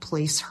can't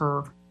place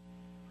her.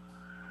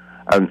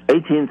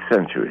 18th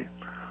century.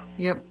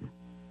 Yep.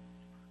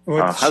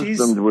 Well, her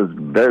husband was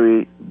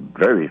very,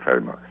 very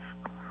famous.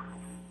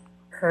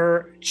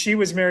 She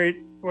was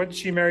married. Was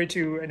she married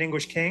to an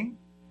English king?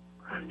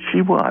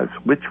 She was.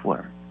 Which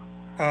one?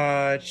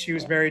 She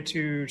was married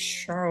to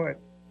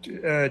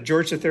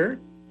George III.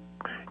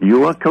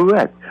 You are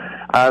correct.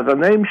 The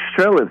name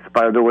Strelitz,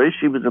 by the way,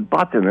 she was a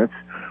botanist.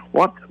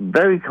 What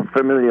very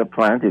familiar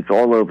plant, it's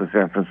all over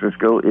San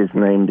Francisco, is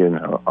named in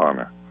her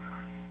honor.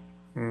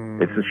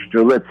 It's a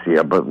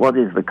Strelitzia, but what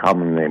is the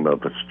common name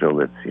of a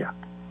Strelitzia?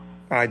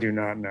 I do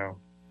not know.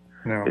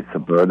 No. It's a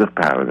bird of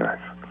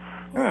paradise.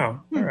 Oh,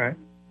 all right.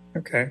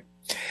 Okay.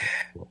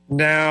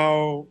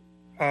 Now,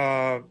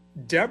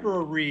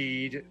 Deborah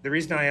Reed, the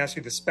reason I asked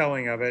you the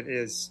spelling of it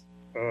is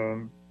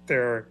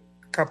there are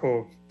a couple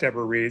of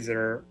Deborah Reeds that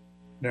are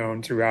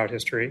known throughout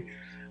history.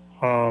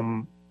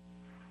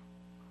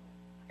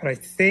 But I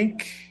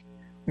think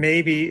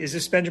maybe, is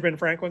this Benjamin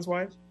Franklin's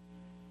wife?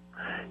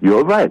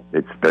 You're right.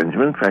 It's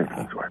Benjamin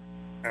Franklin's wife.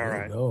 All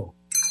right.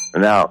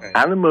 Now, okay.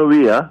 Ana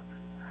Maria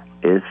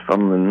is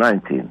from the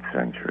 19th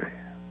century.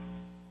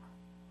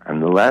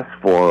 And the last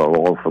four are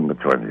all from the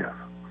 20th.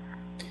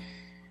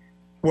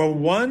 Well,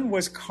 one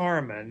was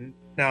Carmen.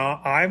 Now,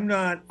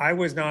 I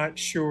was not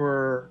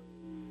sure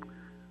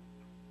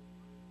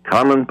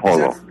Carmen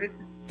Polo.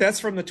 That's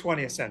from the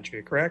 20th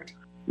century, correct?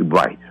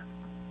 Right.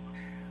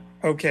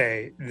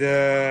 Okay.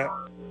 The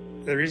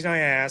reason I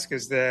ask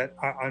is that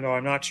I know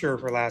I'm not sure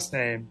of her last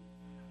name.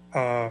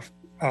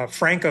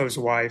 Franco's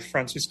wife,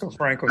 Francisco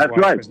Franco's That's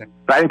wife, right. was named.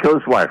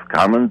 Franco's wife,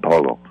 Carmen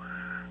Polo.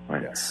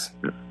 Right. Yes.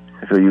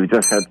 So you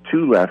just have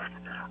two left.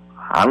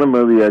 Ana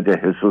Maria de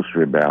Jesus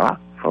Ribera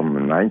from the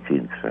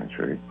 19th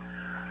century.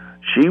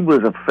 She was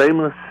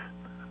famous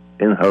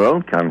in her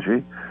own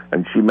country,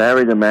 and she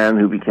married a man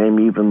who became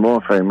even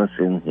more famous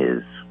in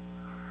his.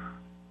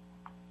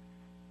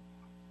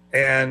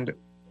 And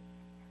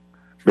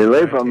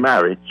Mileva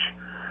Maric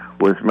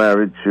was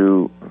married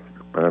to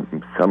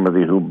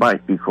somebody who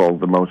might be called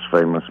the most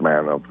famous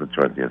man of the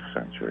 20th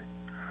century.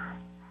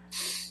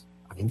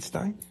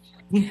 Einstein?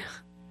 Yeah.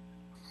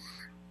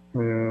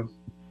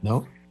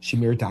 No? She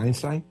married to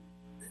Einstein?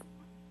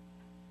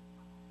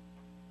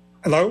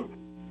 Hello?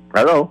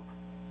 Hello?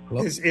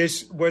 Hello?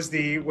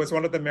 Was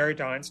one of them married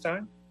to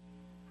Einstein?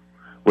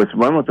 Was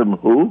one of them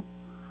who?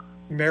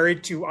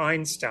 Married to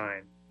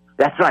Einstein.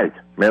 That's right.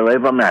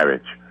 Mileva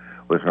Maric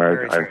was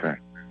married to Einstein.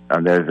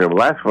 And there's the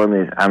last one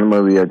is Ana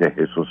Maria de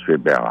Jesus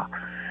Ribera.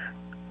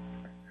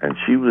 And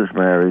she was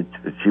married,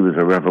 she was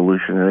a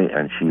revolutionary,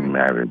 and she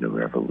married a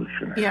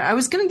revolutionary. Yeah, I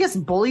was going to guess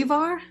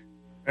Bolivar.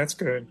 That's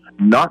good.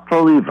 Not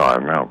Bolivar,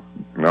 no.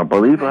 No,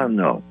 Bolivar,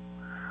 no.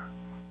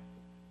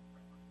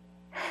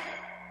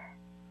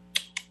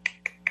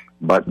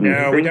 But we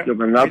think of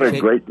another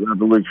great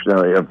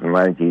revolutionary of the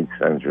 19th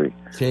century.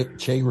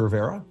 Che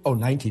Rivera? Oh,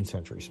 19th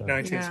century, sorry.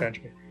 19th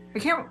century. I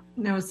can't.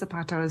 No,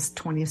 Zapata was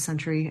 20th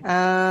century.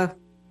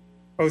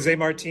 Jose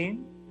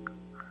Martin?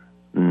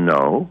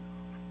 No.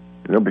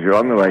 No, but you're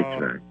on the right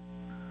track.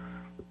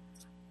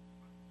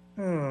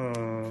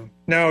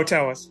 No,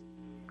 tell us.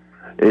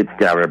 It's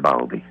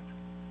Garibaldi.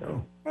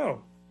 Oh,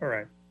 all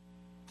right.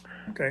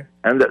 Okay.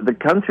 And the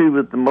country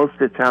with the most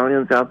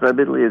Italians outside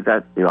Italy, is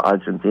that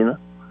Argentina?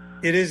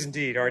 It is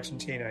indeed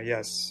Argentina,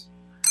 yes.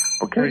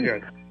 Okay. Very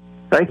good.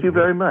 Thank you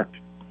very much.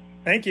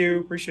 Thank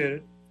you. Appreciate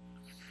it.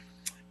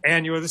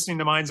 And you're listening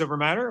to Minds Over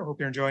Matter. I hope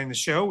you're enjoying the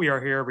show. We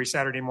are here every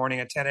Saturday morning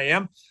at 10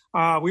 a.m.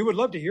 We would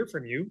love to hear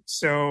from you.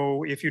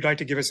 So if you'd like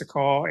to give us a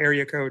call,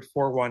 area code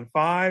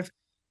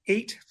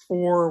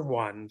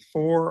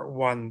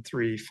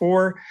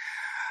 415-841-4134,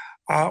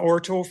 or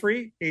toll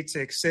free,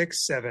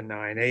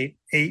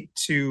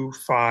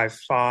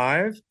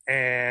 866-798-8255.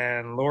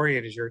 And Laury,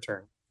 it is your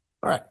turn.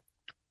 All right.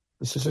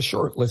 This is a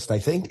short list, I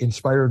think,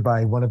 inspired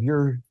by one of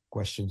your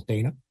questions,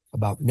 Dana,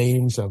 about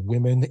names of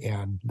women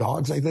and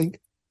dogs, I think.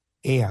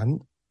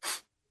 And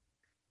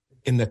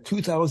in the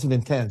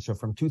 2010, so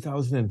from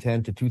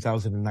 2010 to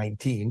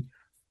 2019,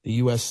 the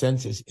U.S.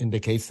 Census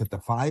indicates that the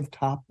 5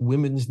 top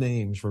women's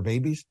names for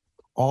babies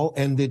all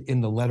ended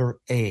in the letter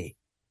A.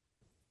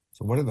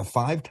 So what are the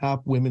 5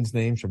 top women's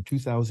names from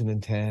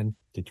 2010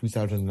 to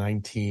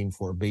 2019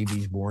 for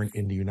babies born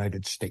in the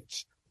United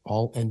States?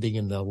 All ending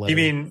in the letter A.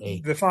 You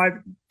mean the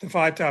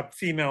five top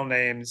female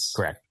names?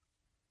 Correct.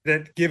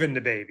 That given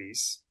to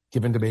babies.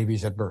 Given to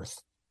babies at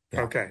birth.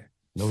 Yeah. Okay.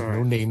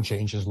 No name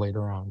changes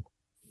later on.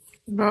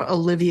 What about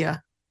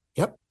Olivia?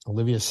 Yep.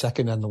 Olivia's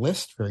second on the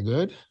list. Very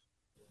good.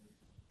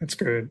 That's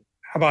good.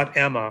 How about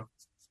Emma?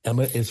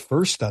 Emma is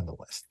first on the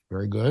list.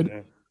 Very good.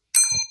 Yeah.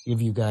 I'll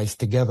give you guys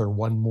together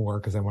one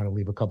more because I want to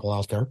leave a couple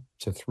out there.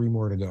 So 3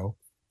 more to go.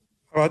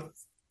 How about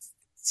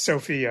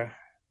Sophia?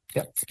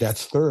 Yep.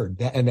 That's third.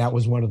 That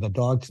was one of the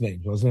dog's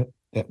names, wasn't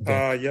it?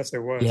 Yes,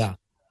 it was. Yeah.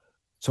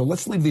 So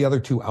let's leave the other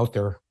 2 out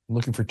there. I'm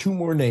looking for 2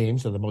 more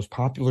names of the most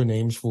popular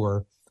names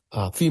for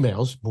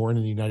females born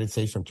in the United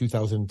States from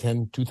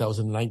 2010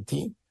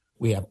 2019.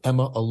 We have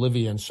Emma,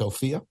 Olivia, and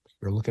Sophia.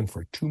 We're looking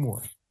for 2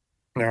 more.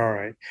 All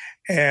right.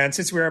 And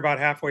since we're about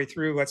halfway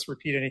through, let's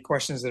repeat any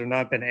questions that have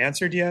not been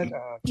answered yet.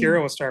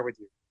 Kira, we'll start with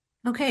you.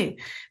 Okay.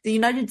 The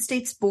United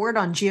States Board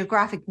on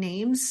Geographic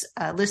Names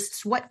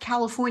lists what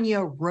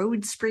California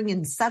road, spring,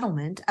 and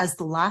settlement as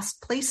the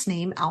last place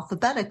name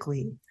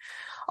alphabetically.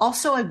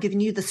 Also, I've given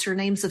you the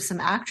surnames of some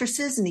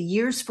actresses and the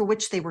years for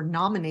which they were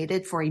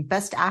nominated for a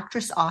Best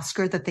Actress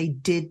Oscar that they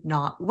did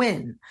not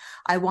win.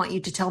 I want you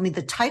to tell me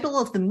the title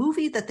of the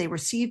movie that they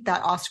received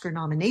that Oscar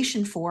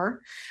nomination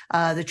for.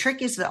 The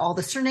trick is that all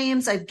the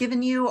surnames I've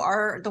given you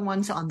are the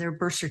ones on their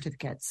birth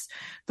certificates.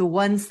 The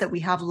ones that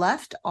we have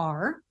left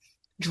are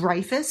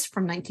Dreyfus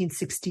from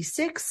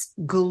 1966,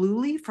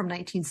 Galuli from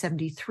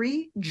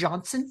 1973,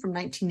 Johnson from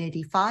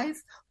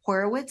 1985,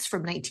 Horowitz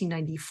from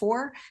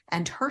 1994,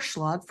 and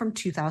Hirschlog from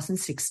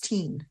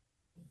 2016.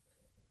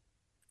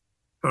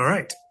 All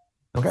right.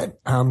 Okay.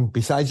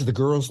 Besides the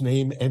girl's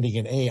name ending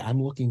in A,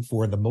 I'm looking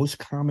for the most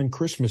common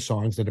Christmas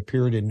songs that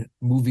appeared in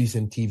movies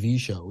and TV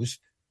shows,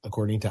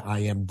 according to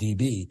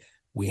IMDb.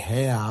 We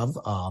have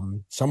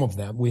some of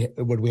them. What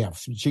do we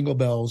have? Jingle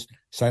Bells,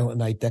 Silent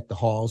Night, Deck the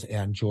Halls,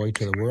 and Joy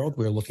to the World.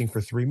 We're looking for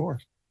 3 more.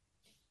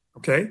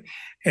 Okay.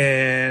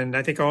 And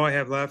I think all I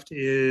have left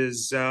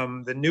is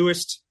the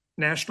newest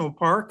national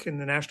park in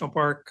the national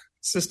park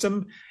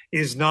system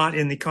is not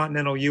in the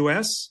continental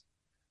U.S.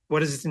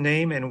 What is its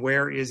name and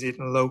where is it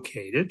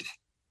located?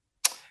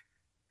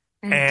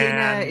 And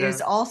Dana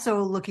is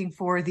also looking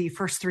for the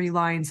first three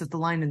lines of The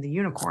Lion and the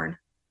Unicorn.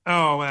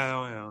 Oh,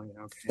 well,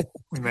 yeah, okay.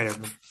 We might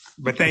have,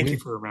 but thank you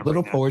for remembering.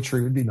 Little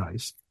poetry would be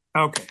nice.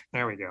 Okay,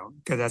 there we go.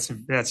 Because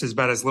that's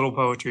about as little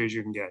poetry as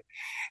you can get.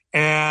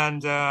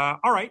 And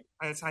all right,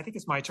 I think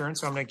it's my turn,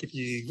 so I'm going to give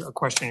you a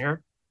question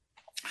here.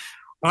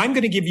 I'm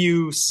going to give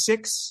you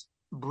 6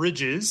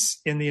 bridges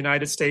in the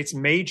United States,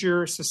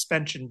 major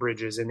suspension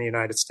bridges in the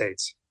United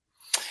States.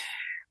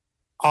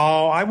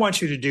 All I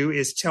want you to do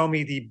is tell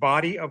me the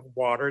body of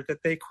water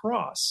that they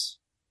cross.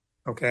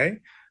 Okay?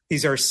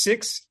 These are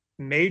 6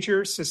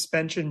 major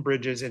suspension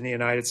bridges in the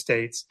United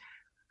States.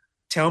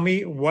 Tell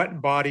me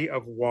what body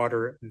of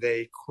water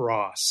they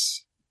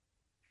cross.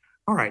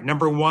 All right,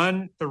 number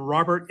 1, the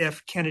Robert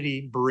F. Kennedy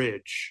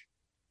Bridge.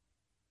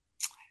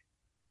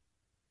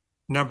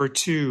 Number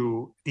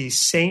 2, the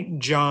St.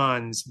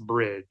 John's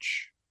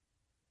Bridge.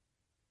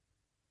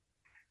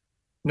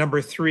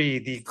 Number 3,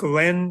 the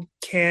Glen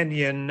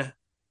Canyon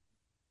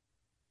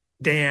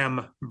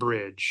Dam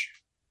Bridge.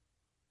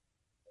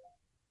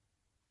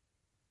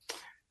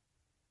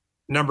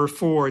 Number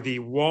 4, the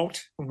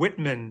Walt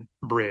Whitman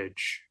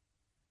Bridge.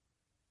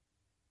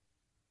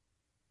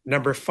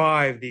 Number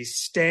 5, the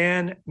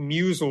Stan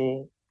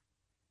Musial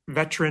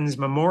Veterans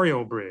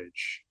Memorial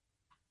Bridge.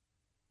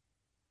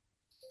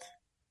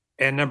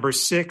 And number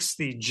 6,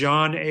 the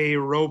John A.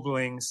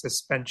 Roebling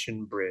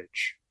Suspension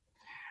Bridge.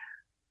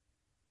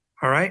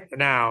 All right,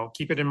 now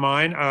keep it in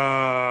mind.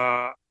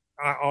 All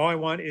I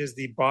want is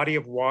the body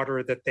of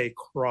water that they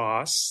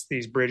cross,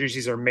 these bridges.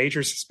 These are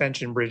major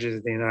suspension bridges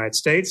in the United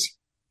States.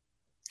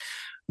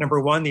 Number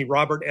 1, the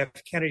Robert F.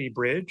 Kennedy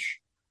Bridge.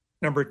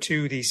 Number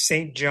 2, the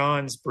St.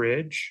 John's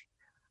Bridge.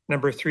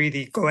 Number 3,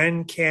 the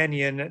Glen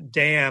Canyon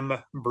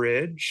Dam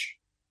Bridge.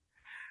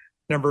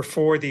 Number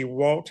 4, the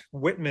Walt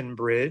Whitman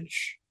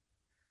Bridge.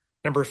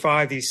 Number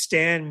 5, the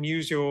Stan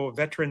Musial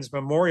Veterans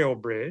Memorial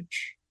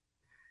Bridge.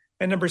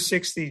 And number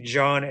 6, the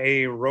John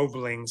A.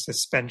 Roebling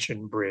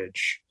Suspension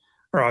Bridge.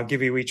 Or I'll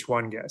give you each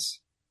one guess.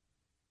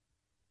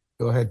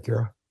 Go ahead,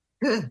 Kara.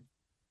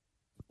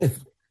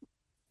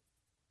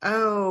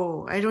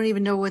 Oh, I don't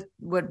even know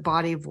what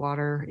body of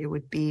water it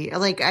would be.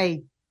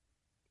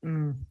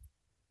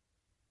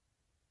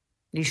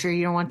 You sure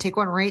you don't want to take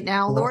one right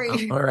now,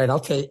 Laurie? All right, I'll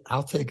take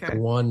Okay. the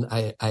one.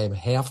 I have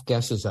half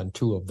guesses on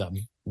 2 of them.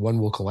 One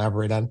we'll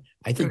collaborate on.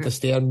 I think the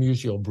Stan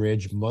Musial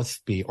Bridge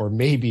must be, or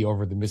maybe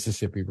over the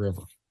Mississippi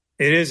River.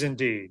 It is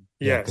indeed.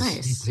 Yes. Yeah,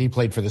 Nice. he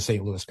played for the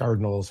St. Louis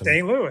Cardinals.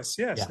 St. Louis,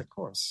 yes, Yeah. of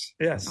course.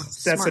 Yes, Oh,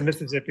 that's the smart.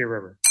 Mississippi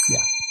River. Yeah.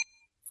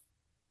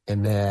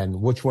 And then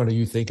which one are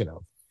you thinking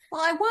of?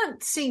 Well, I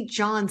want St.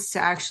 John's to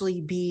actually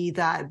be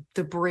the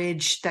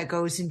bridge that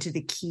goes into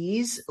the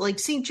Keys. Like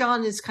St.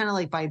 John is kind of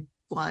like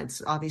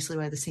it's obviously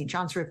by the St.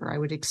 John's River, I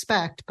would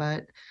expect,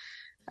 but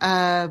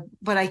I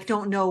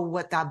don't know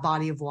what that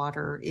body of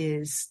water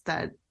is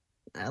that,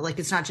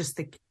 it's not just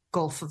the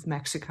Gulf of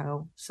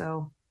Mexico.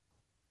 So,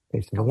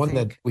 Okay, so the one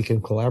that we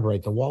can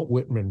collaborate, the Walt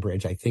Whitman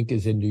Bridge, I think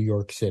is in New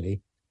York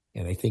City.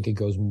 And I think it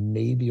goes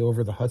maybe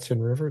over the Hudson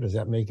River. Does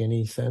that make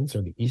any sense?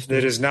 Or the East?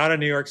 It is not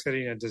in New York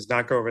City and it does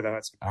not go over the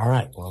Hudson. All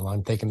right. Well,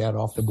 I'm taking that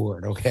off the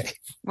board. Okay.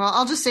 well,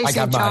 I'll just say I got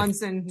St. mine.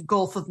 John's and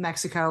Gulf of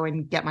Mexico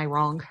and get my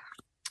wrong.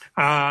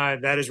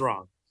 That is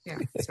wrong. Yeah.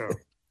 So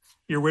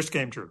your wish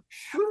came true.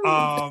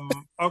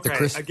 Okay.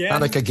 The Again,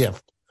 Hanukkah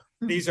gift.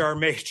 these are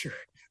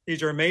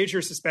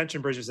major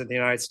suspension bridges in the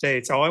United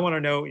States. All I want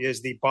to know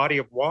is the body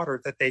of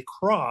water that they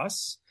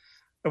cross.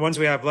 The ones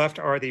we have left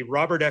are the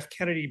Robert F.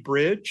 Kennedy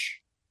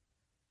Bridge,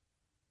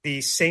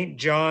 the St.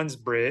 John's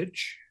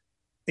Bridge,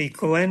 the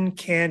Glen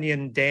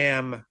Canyon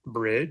Dam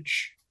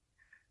Bridge,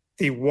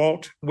 the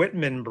Walt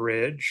Whitman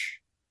Bridge,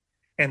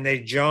 and the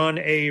John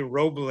A.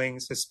 Roebling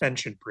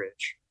Suspension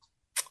Bridge.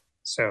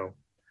 So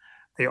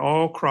they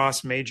all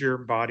cross major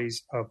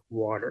bodies of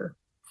water.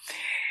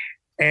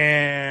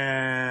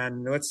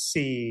 And let's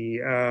see.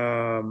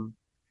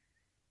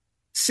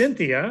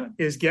 Cynthia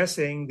is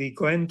guessing the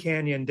Glen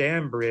Canyon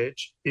Dam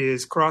Bridge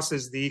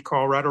crosses the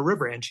Colorado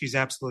River, and she's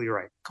absolutely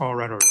right.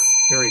 Colorado River.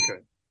 Very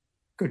good.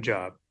 Good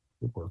job.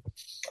 Good work.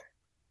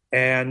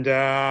 And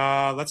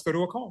let's go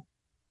to a call.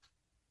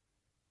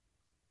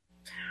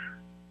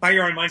 Hi,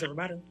 you're on Minds Over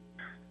Matter.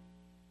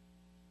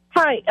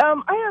 Hi,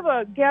 I have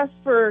a guess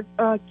for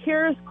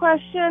Kira's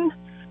question.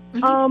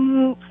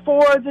 Mm-hmm.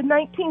 For the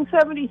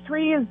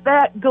 1973, is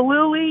that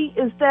Galooly?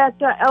 Is that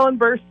Ellen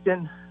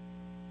Burstyn?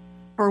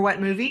 For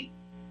what movie?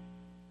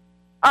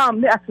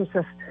 The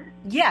Exorcist.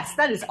 Yes,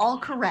 that is all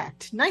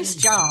correct. Nice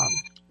job.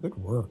 Good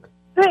work.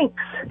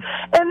 Thanks.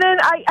 And then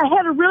I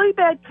had a really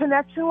bad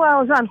connection while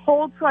I was on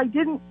hold, so I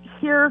didn't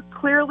hear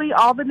clearly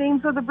all the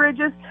names of the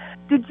bridges.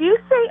 Did you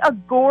say a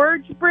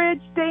gorge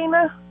bridge,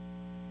 Dana?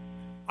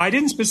 I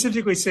didn't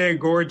specifically say a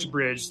gorge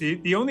bridge.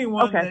 The only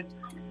one that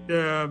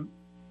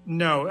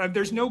no,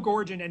 there's no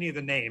gorge in any of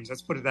the names.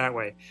 Let's put it that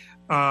way.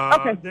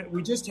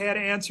 We just had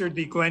answered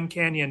the Glen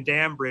Canyon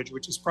Dam Bridge,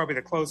 which is probably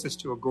the closest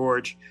to a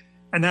gorge,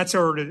 and that's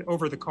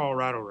over the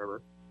Colorado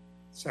River.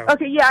 So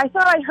okay, yeah, I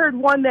thought I heard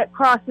one that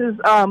crosses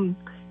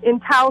in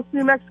Taos,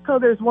 New Mexico.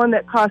 There's one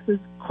that crosses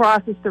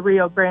crosses the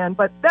Rio Grande.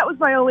 But that was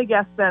my only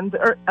guess then,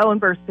 Ellen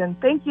Burstyn.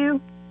 Thank you.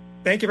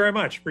 Thank you very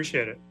much.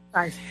 Appreciate it.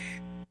 Bye.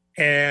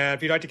 And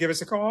if you'd like to give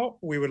us a call,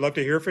 we would love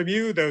to hear from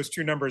you. Those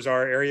two numbers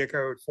are area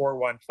code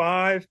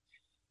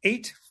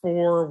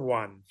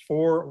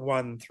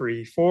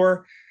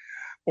 415-841-4134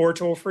 or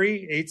toll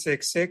free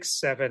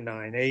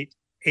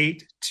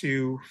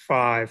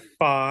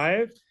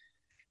 866-798-8255.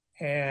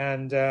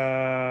 And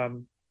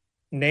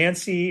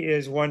Nancy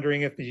is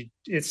wondering if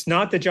it's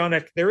not the John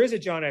F. There is a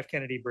John F.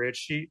 Kennedy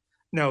Bridge.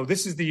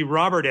 This is the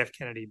Robert F.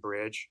 Kennedy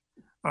Bridge.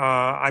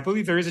 I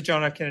believe there is a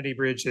John F. Kennedy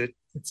Bridge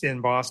that's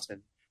in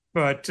Boston.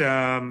 But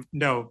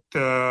no,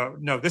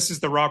 this is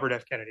the Robert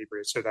F. Kennedy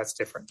Bridge, so that's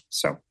different.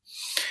 So,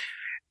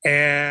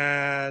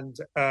 and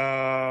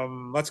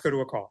let's go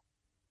to a call.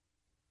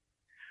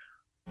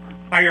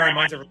 Hi, you're on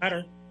Minds Over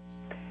Matter.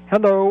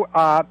 Hello,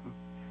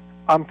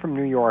 I'm from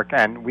New York,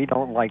 and we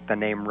don't like the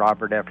name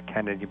Robert F.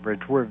 Kennedy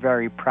Bridge. We're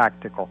very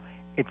practical.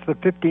 It's the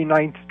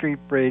 59th Street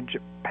Bridge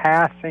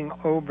passing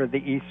over the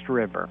East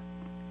River.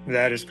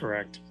 That is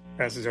correct.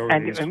 Passes over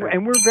the East River.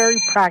 And we're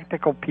very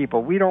practical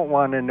people. We don't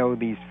want to know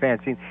these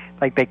fancy,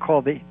 like they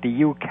call the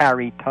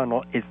U-Carry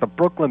Tunnel. It's the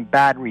Brooklyn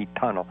Battery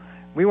Tunnel.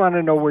 We want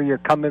to know where you're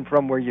coming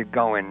from, where you're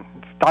going.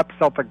 Stop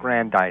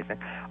self-aggrandizing.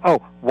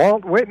 Oh,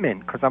 Walt Whitman,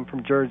 because I'm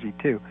from Jersey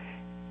too,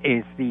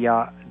 is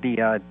the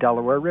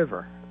Delaware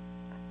River.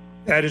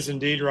 That is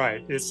indeed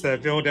right. It's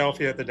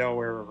Philadelphia at the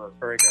Delaware River.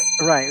 Very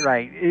good.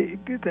 Right.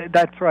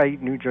 That's why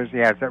New Jersey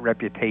has that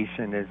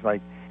reputation as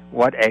like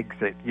what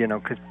exit,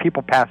 because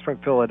people pass from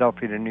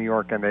Philadelphia to New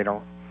York and they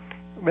don't.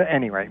 But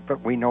anyway,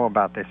 but we know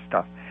about this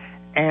stuff.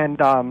 And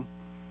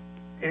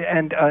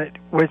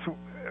was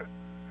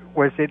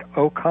it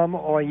 "O Come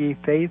All Ye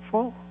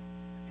Faithful,"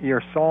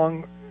 your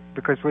song?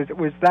 Because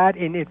was that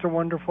in "It's a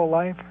Wonderful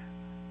Life"?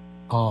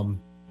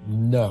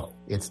 No,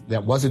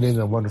 that wasn't in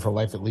 "A Wonderful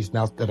Life," at least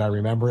now that I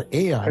remember. And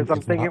because I'm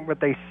thinking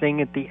what they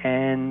sing at the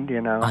end,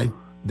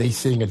 they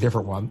sing a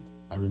different one.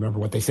 I remember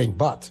what they sing,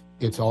 but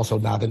it's also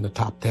not in the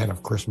top 10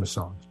 of Christmas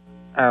songs.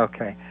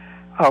 Okay.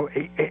 Oh,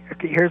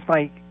 here's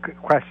my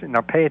question.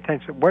 Now, pay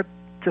attention.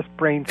 Just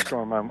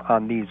brainstorm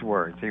on these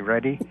words. Are you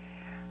ready?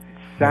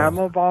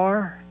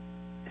 Samovar,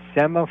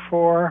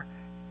 semaphore,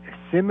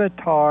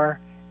 scimitar,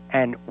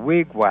 and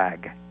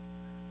wigwag.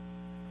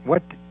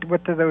 What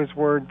do those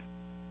words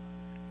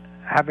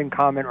have in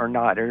common, or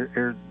not?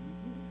 Or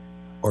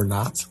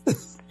not?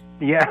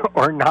 Yeah,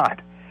 or not.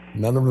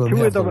 None of them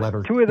have the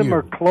letter Two of them Q.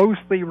 are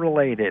closely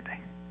related,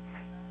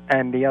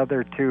 and the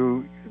other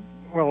two,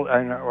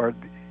 or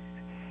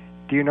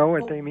do you know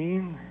what they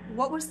mean?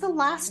 What was the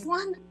last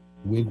one?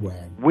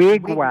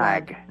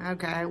 Wigwag.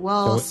 Okay.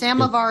 Well,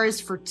 samovar is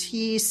for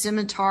tea.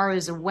 Scimitar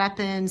is a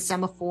weapon.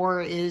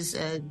 Semaphore is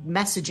a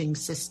messaging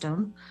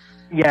system.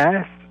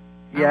 Yes.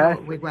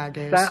 Wigwag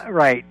is.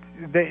 Right.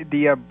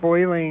 The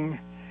boiling.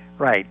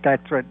 Right.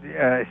 That's what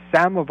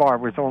samovar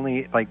was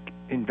only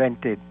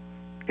invented.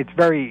 It's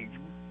very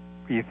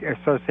you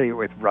associate it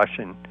with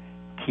Russian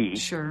tea.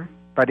 Sure.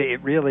 But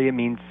it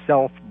means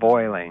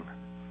self-boiling,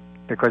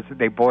 because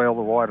they boil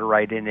the water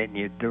right in it, and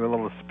you do a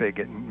little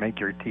spigot and make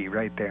your tea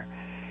right there.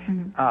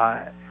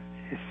 Mm-hmm.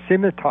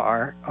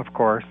 Scimitar, of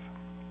course,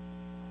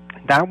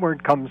 that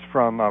word comes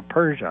from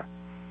Persia,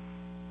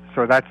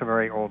 so that's a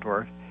very old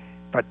word.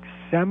 But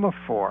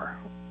semaphore,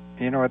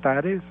 you know what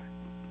that is?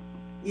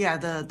 Yeah,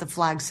 the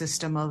flag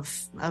system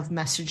of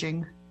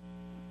messaging.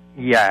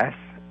 Yes,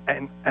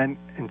 and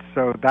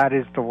so that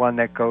is the one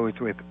that goes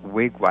with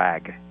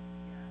wigwag.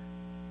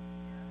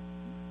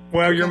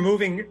 Well, you're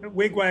moving.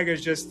 Wigwag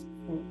is just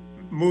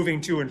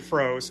moving to and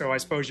fro. So I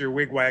suppose you're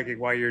wigwagging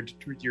while you're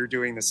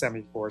doing the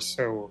semaphore.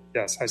 So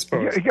yes, I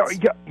suppose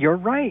you're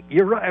right.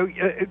 You're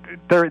right.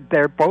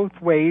 They're both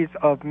ways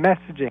of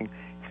messaging.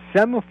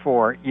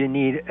 Semaphore, you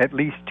need at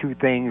least two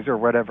things or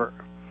whatever.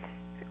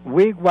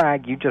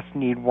 Wigwag, you just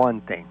need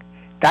one thing.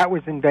 That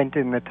was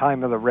invented in the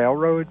time of the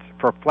railroads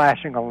for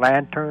flashing a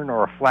lantern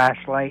or a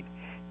flashlight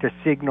to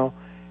signal,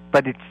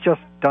 but it's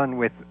just done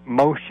with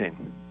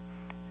motion.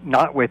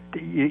 Not with,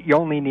 you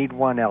only need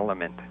one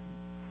element,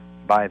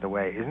 by the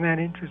way. Isn't that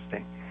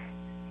interesting?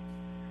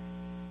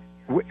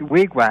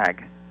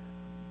 Wigwag.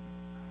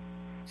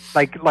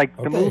 Like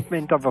the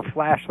movement of a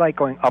flashlight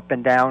going up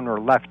and down or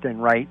left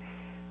and right,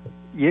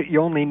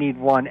 you only need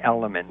one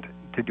element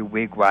to do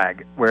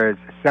wigwag, whereas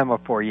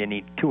semaphore, you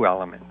need two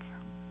elements.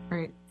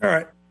 Right. All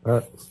right.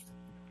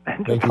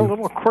 And just a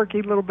little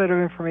quirky little bit of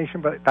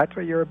information, but that's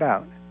what you're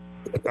about.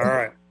 All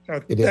right.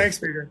 Thanks,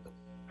 Peter.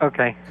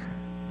 Okay.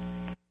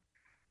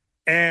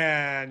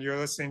 And you're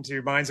listening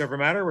to Minds Over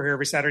Matter. We're here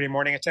every Saturday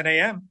morning at 10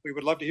 a.m. We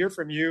would love to hear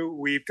from you.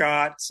 We've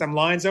got some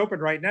lines open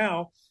right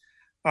now.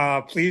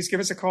 Please give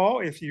us a call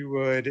if you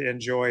would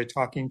enjoy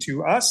talking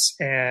to us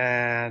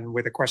and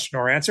with a question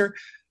or answer.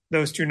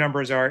 Those two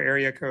numbers are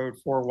area code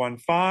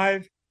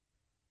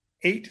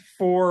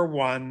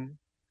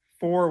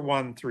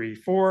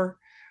 415-841-4134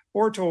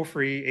 or toll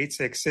free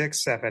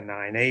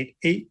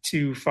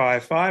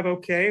 866-798-8255.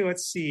 Okay,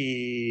 let's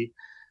see.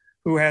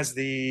 Who has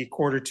the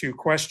quarter two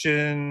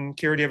question?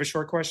 Kira, do you have a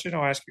short question?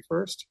 I'll ask you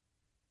first.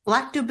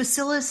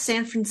 Lactobacillus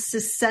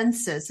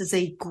sanfranciscensis is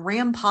a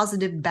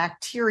gram-positive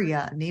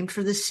bacteria named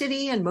for the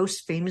city and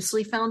most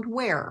famously found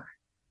where?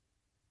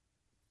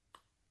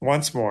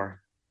 Once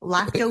more.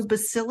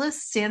 Lactobacillus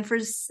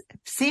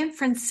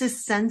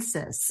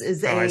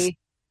sanfranciscensis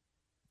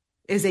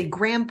is a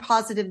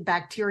gram-positive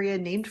bacteria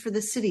named for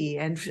the city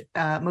and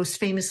most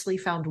famously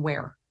found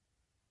where?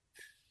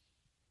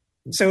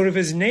 So if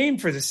it's named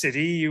for the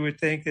city, you would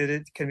think that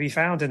it can be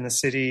found in the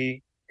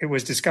city. It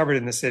was discovered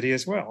in the city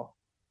as well.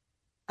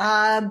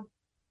 I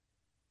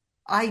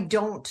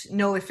don't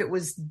know if it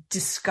was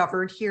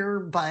discovered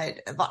here, but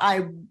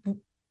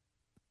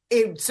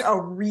it's a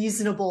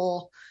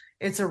reasonable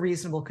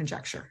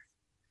conjecture.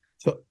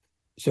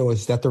 So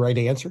is that the right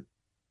answer?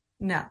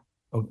 No.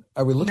 Oh,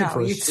 are we looking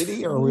for a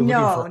city, or are we looking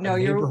for a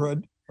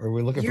neighborhood? Or are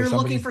we looking you're for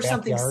looking for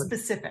backyard? something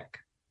specific.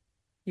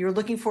 You're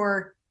looking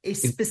for a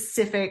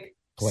specific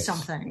place.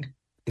 Something.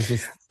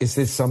 Is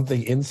this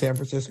something in San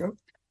Francisco?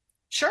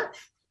 Sure.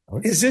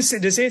 Okay. Does this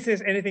have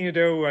anything to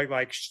do with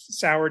like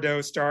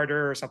sourdough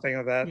starter or something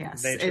of that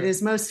Yes, nature? it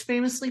is most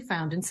famously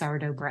found in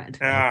sourdough bread.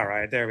 All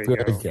right, there we go.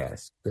 Good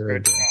guess.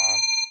 Good job.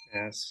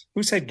 Yes.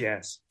 Who said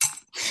guess?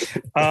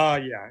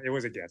 Yeah, it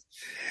was a guess.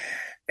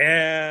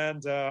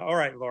 And all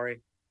right, Laurie,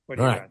 what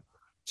do you got?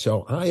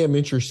 So I am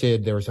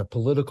interested. There was a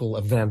political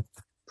event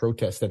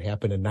protest that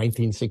happened in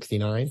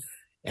 1969,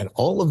 and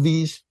all of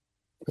these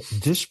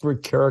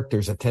disparate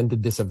characters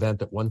attended this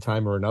event at one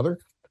time or another.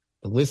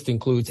 The list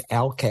includes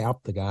Al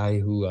Capp, the guy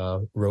who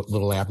wrote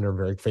Little Abner,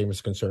 very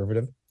famous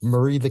conservative,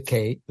 Murray the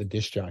K, the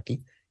disc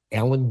jockey,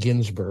 Allen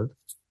Ginsberg,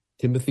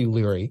 Timothy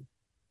Leary,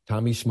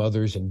 Tommy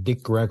Smothers, and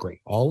Dick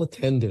Gregory all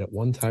attended at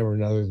one time or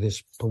another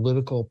this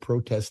political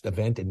protest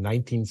event in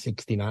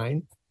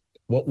 1969.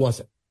 What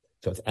was it?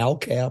 So it's Al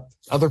Capp.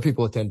 Other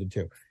people attended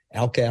too.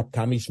 Al Capp,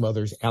 Tommy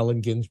Smothers,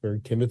 Allen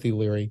Ginsberg, Timothy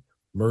Leary,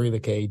 Murray the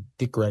K,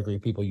 Dick Gregory,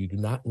 people you do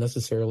not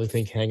necessarily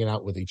think hanging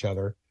out with each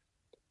other.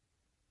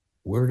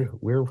 Where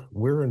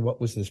and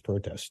what was this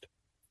protest?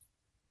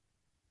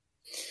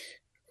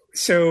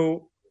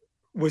 So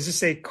was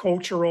this a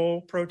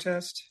cultural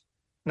protest,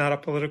 not a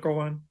political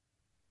one?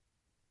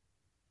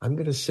 I'm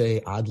going to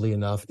say, oddly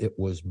enough, it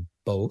was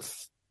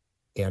both.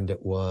 And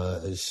it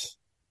was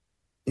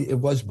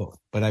both.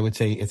 But I would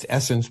say its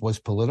essence was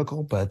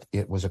political, but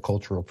it was a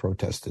cultural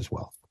protest as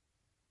well.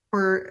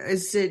 Or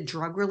is it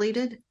drug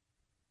related?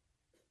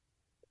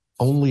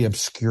 Only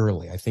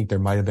obscurely. I think there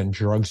might have been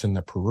drugs in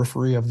the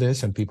periphery of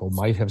this, and people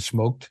might have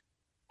smoked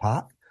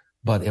pot,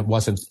 but it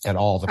wasn't at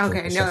all the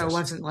purpose. Okay, no, it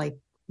wasn't like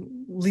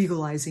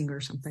legalizing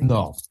or something.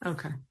 No.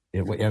 Okay.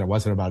 And it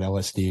wasn't about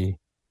LSD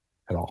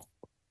at all.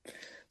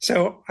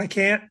 So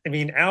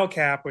Al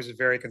Capp was a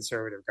very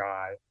conservative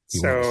guy,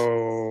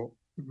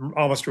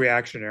 almost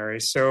reactionary.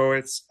 So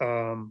it's,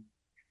 that's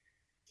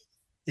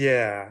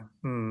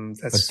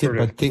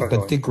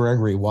but Dick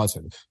Gregory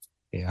wasn't.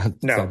 Yeah,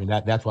 no. So,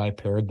 that's why I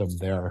paired them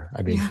there.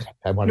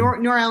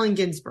 Nor Allen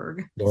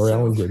Ginsberg.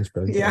 Allen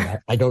Ginsberg. Yeah.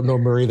 I don't know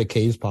Murray the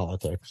K's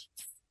politics.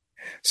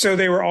 So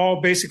they were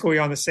all basically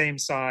on the same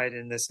side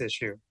in this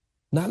issue.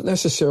 Not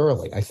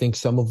necessarily. I think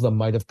some of them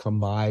might have come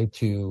by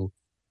to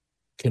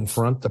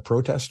confront the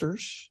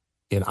protesters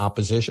in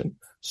opposition.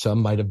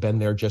 Some might have been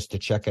there just to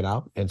check it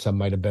out, and some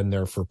might have been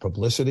there for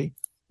publicity.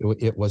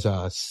 It was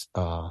a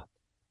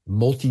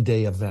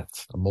multi-day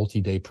event, a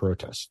multi-day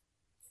protest.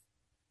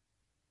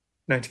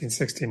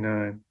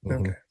 1969. Mm-hmm.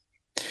 Okay.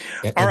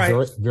 All right.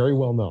 Very, very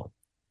well known.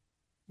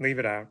 Leave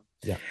it out.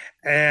 Yeah.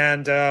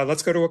 And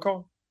let's go to a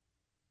call.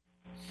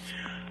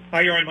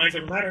 Hi, you're on Minds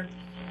Over Matter.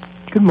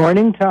 Good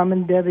morning, Tom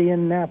and Debbie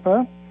in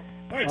Napa.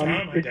 Hi, Tom.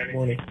 Hi, Debbie. Good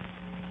morning.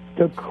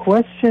 The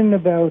question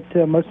about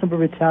most number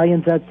of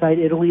Italians outside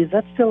Italy, is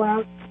that still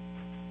out?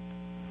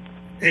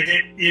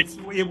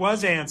 It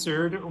was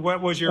answered.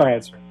 What was your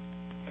answer?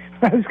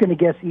 I was going to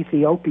guess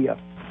Ethiopia.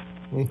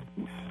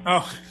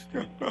 Oh,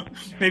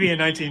 maybe in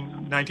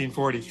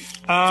 1940.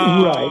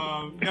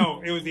 Right.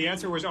 No, the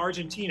answer was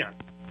Argentina.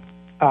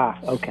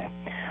 Okay.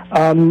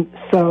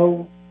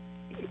 So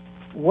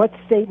what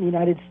state in the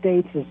United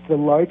States is the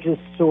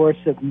largest source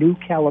of new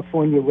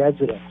California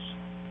residents?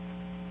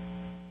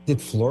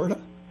 Did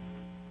Florida?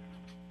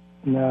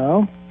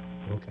 No.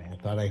 Okay, I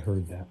thought I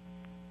heard that.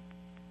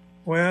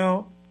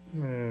 Well,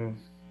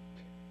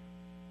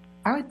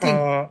 I would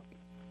think,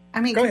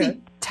 could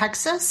be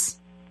Texas?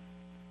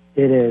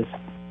 It is.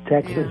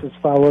 Texas is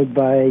followed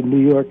by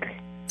New York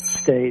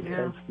State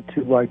as the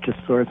two largest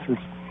sources.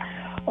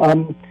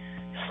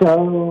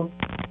 So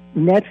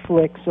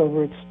Netflix,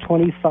 over its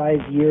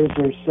 25 years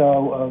or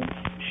so of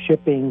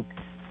shipping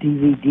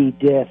DVD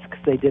discs,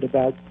 they did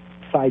about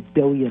 5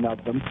 billion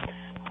of them.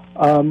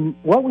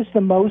 What was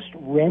the most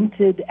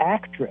rented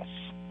actress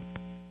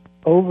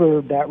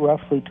over that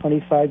roughly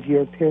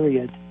 25-year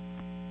period?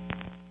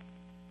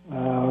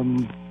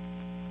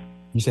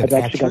 You said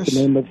I've actually got the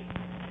name of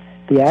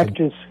the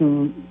actress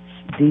whose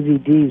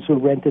DVDs were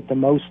rented the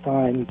most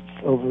times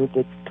over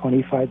the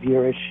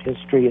 25-year-ish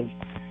history of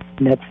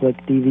Netflix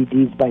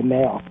DVDs by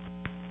mail.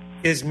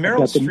 Is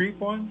Meryl Streep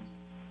one?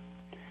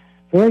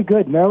 Very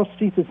good. Meryl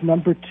Streep is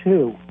number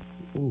 2.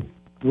 Ooh.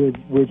 with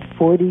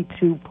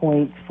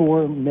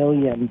 42.4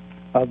 million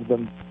of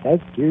them.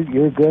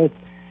 You're good.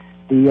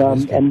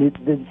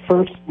 The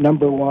first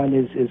number one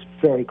is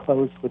very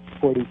close with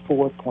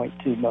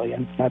 44.2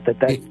 million. Not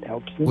that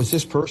helps you. Was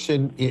this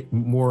person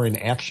more in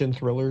action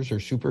thrillers or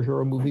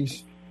superhero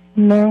movies?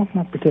 No,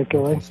 not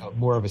particularly. Okay, so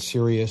more of a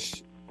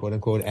serious, quote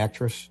unquote,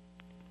 actress.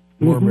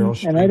 More Meryl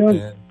Streep. And I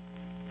don't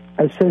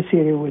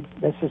associate her with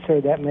necessarily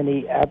that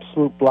many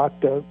absolute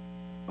blockbuster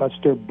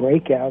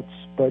breakouts,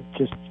 but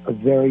just a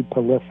very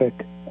prolific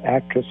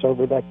actress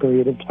over that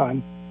period of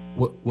time.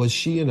 Was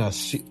she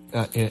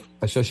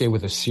associated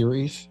with a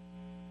series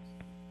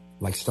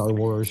like Star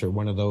Wars or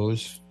one of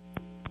those?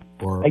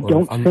 I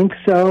don't think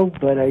so,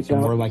 but I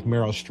don't. More like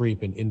Meryl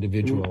Streep in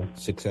individual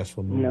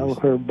successful movies. Know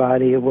her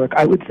body of work.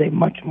 I would say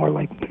much more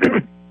like,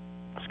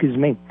 excuse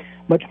me,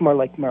 much more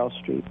like Meryl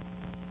Streep.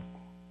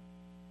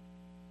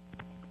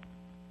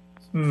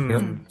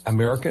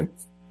 American?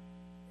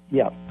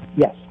 Yeah.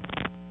 Yes.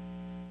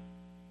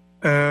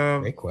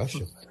 Great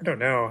question. I don't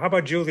know. How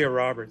about Julia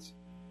Roberts?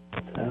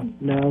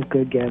 No,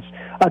 good guess.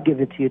 I'll give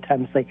it to you,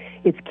 Tom.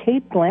 It's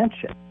Kate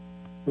Blanchett,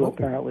 who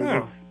apparently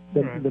is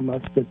the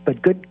most.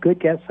 But good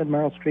guess on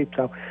Meryl Streep.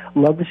 So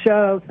love the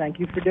show. Thank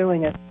you for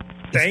doing it.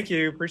 Thank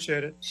you.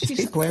 Appreciate it. Is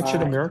Kate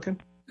Blanchett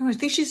American? Oh, I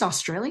think she's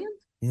Australian.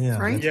 Yeah.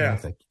 Right? Yeah.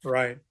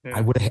 Right.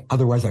 Yeah.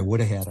 Otherwise I would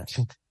have had it.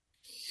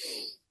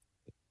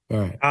 All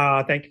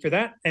right. Thank you for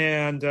that.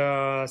 And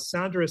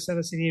Sandra sent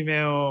us an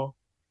email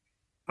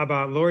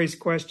about Laury's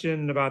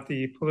question about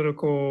the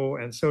political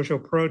and social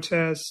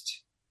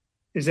protest.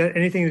 Is that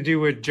anything to do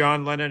with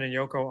John Lennon and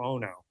Yoko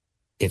Ono?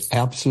 It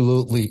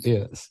absolutely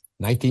is.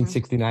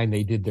 1969,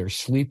 they did their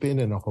sleep-in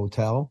a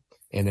hotel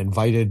and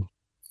invited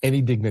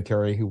any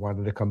dignitary who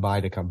wanted to come by.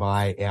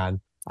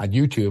 And on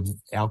YouTube,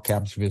 Al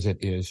Capp's visit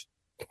is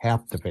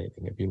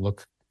captivating. If you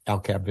look Al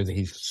Capp visit,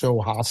 he's so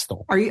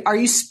hostile. Are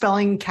you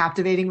spelling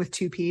captivating with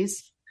 2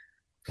 P's?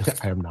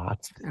 I am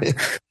not.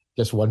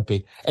 Just 1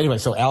 P. Anyway,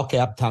 so Al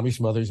Capp, Tommy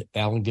Smothers,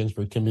 Allen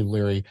Ginsberg, Timothy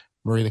Leary,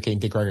 Marie the King,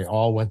 Dick Gregory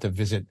all went to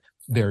visit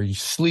their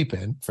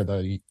sleep-in, for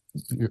the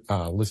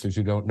listeners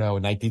who don't know,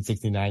 in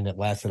 1969 that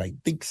lasted, I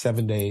think,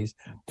 7 days.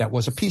 That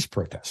was a peace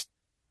protest.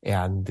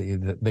 And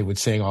they would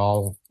sing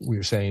all we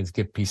were saying is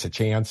give peace a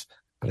chance.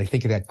 But I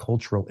think it had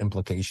cultural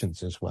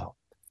implications as well.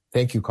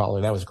 Thank you,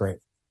 caller. That was great.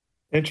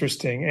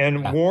 Interesting.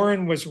 And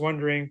Warren was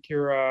wondering,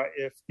 Kira,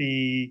 if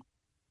the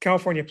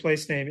California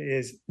place name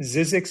is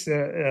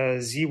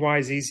Zyzzyx,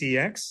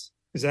 Z-Y-Z-Z-X.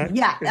 Is that?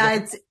 Yeah.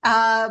 It's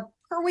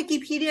per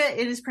Wikipedia,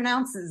 it is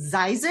pronounced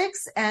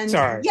Zyzzyx. And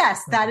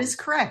yes, that is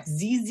correct.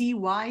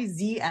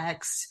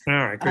 Z-Z-Y-Z-X. All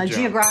right. Good job.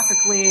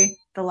 Geographically,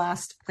 the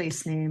last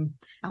place name.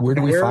 Where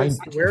do we find?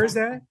 Where is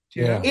that?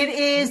 Yeah. It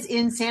is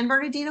in San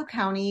Bernardino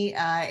County,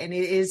 and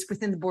it is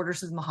within the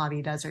borders of the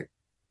Mojave Desert.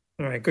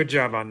 All right. Good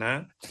job on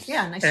that.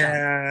 Yeah. Nice job.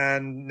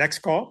 And next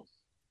call.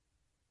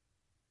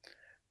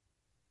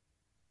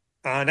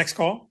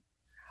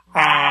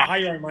 Hi,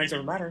 you're on Minds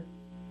Over Matter.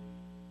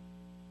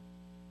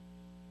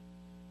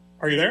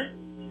 Are you there?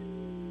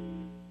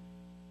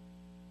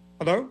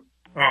 Hello?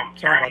 Oh,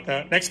 sorry about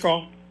that. Next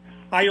call.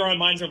 Hi, you're on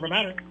Minds Over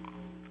Matter.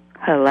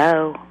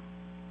 Hello.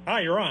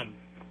 Hi, you're on.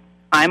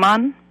 I'm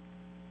on?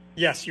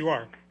 Yes, you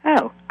are.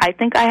 Oh, I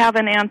think I have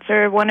an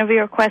answer. One of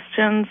your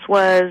questions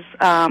was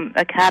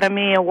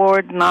Academy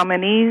Award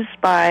nominees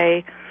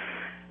by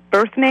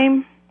birth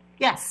name?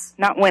 Yes.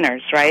 Not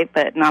winners, right?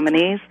 But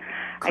nominees.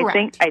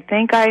 Correct. I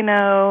think I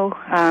know.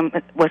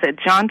 Was it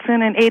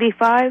Johnson in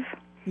 85?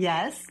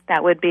 Yes.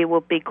 That would be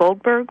Whoopi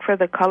Goldberg for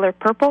The Color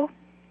Purple?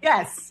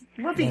 Yes.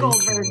 Whoopi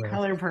Goldberg,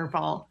 Color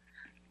Purple.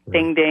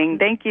 Ding, ding.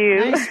 Thank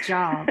you. Nice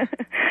job.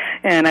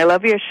 And I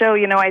love your show.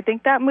 You know, I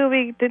think that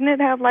movie, didn't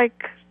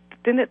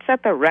it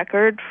set the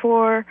record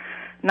for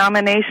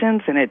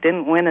nominations and it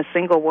didn't win a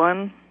single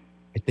one?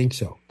 I think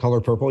so.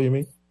 Color Purple, you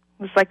mean?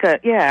 It was like a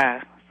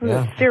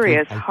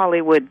serious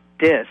Hollywood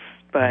diss,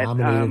 but I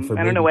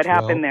don't know what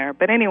happened there.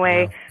 But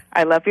anyway,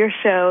 I love your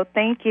show.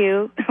 Thank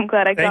you. I'm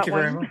glad I got one. Thank you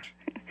very much.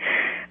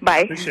 Bye.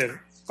 Appreciate it.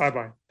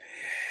 Bye-bye.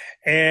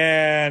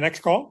 And next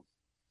call.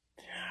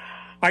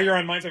 Hi, you're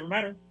on Minds Over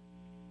Matter.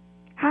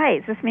 Hi,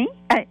 is this me?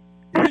 It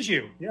is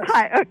you. Yes.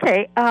 Hi,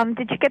 okay.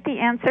 Did you get the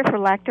answer for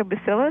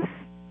lactobacillus?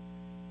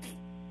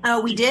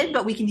 We did,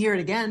 but we can hear it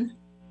again.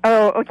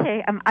 Oh,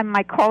 okay.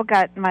 My call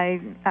got my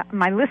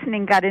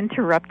listening got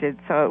interrupted.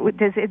 So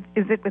is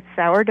it with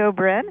sourdough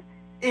bread?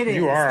 It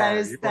is.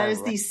 That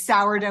is the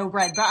sourdough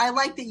bread. But I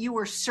like that you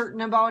were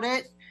certain about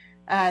it.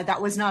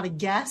 That was not a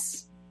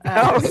guess.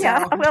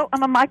 Yeah. Well,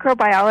 I'm a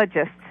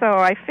microbiologist, so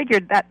I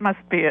figured that must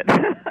be it.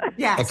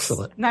 Yes.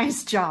 Excellent.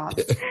 Nice job.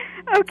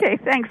 Okay,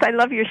 thanks. I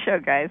love your show,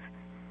 guys.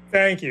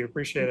 Thank you.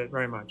 Appreciate it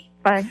very much.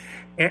 Bye.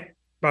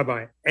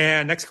 Bye-bye.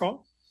 And next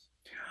call.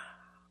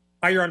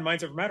 Hi, you're on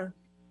Minds Over Matter.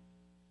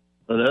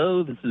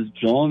 Hello, this is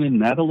John and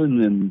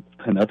Madeline in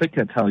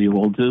Connecticut. How you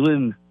all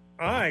doing?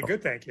 Hi,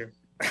 good, thank you.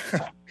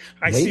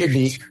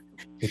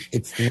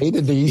 It's late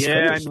in the East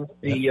Coast. I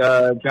missed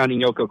the Johnny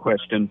Yoko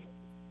question.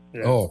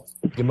 Yeah. Oh,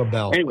 give him a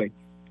bell. Anyway,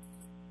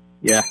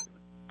 yeah.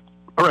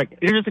 All right,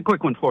 here's a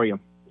quick one for you.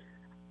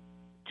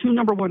 two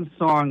 #1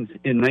 songs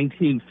in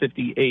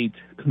 1958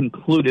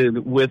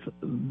 concluded with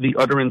the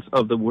utterance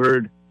of the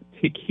word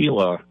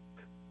tequila.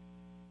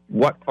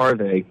 What are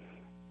they?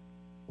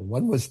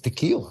 One was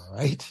Tequila,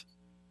 right?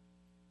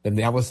 And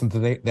that wasn't the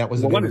name. That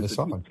was the name of the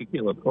song.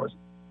 Tequila, of course.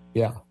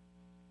 Yeah.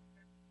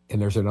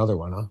 And there's another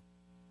one, huh?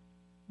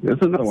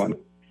 There's another one.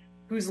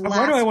 Who's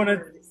why do I want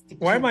to?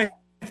 Why am I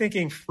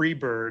thinking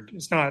Freebird?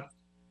 It's not.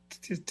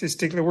 Is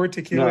the word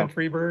tequila and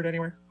Freebird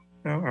anywhere?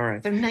 No. All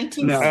right. So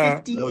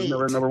 1958. That was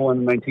never #1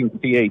 in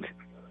 1958.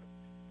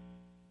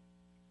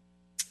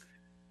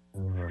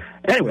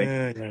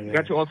 Anyway,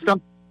 got you all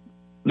stumped.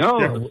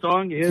 No, the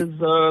song is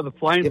the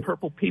Flying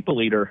Purple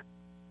People Eater.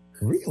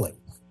 Really?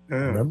 I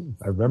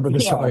remember the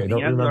song. I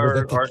don't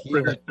remember the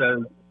tequila.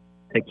 Says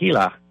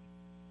tequila.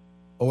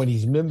 Oh, and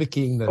he's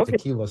mimicking the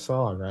tequila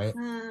song, right?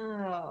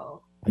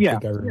 Oh. I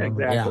think I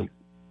remember. Exactly. Yeah.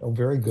 Oh,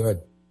 very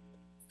good.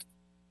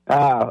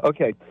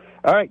 Okay.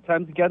 All right,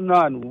 time to get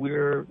on.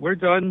 We're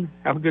done.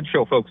 Have a good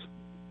show, folks.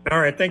 All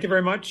right, thank you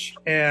very much.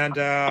 And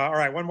all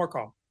right, one more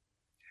call.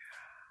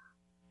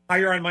 Hi,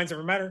 you're on Minds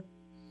Over Matter.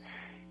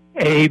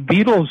 A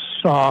Beatles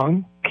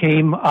song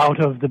came out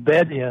of the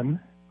bed-in.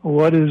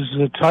 What is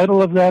the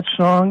title of that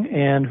song,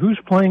 and who's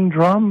playing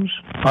drums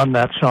on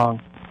that song?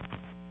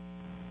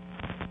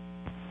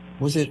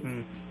 Was it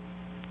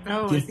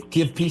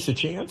Give Peace a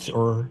Chance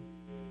or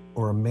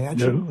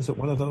Imagine? No. Was it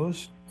one of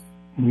those?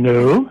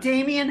 No.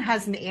 Damien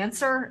has an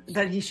answer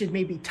that he should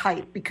maybe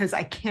type because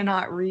I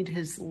cannot read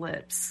his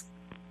lips.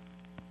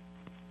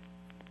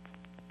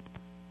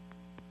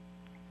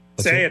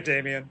 Say it,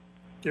 Damien.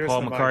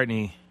 Paul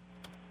McCartney.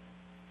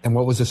 And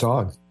what was the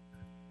song?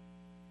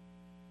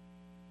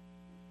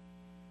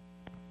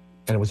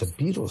 And it was a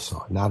Beatles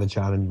song, not a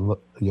John and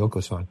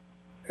Yoko song.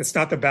 It's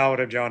not the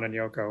Ballad of John and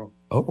Yoko.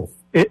 Oh.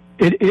 It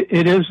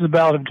is the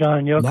Ballad of John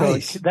and Yoko.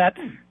 Nice.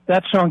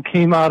 That song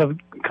came out of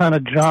kind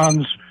of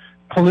John's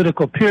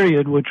political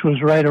period, which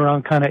was right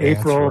around kind of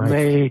April,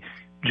 May,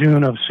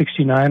 June of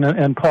 '69,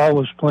 and Paul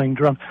was playing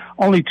drums.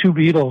 Only two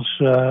Beatles,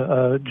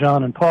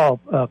 John and Paul,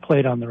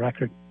 played on the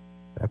record.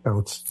 That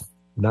sounds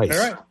nice.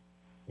 All right.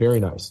 Very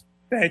nice.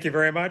 Thank you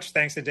very much.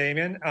 Thanks to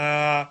Damien.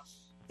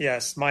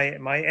 Yes,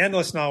 my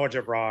endless knowledge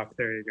of rock.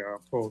 There you go.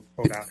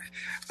 Pulled out.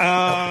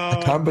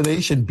 A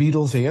combination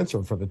Beatles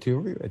answer for the two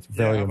of you. It's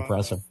very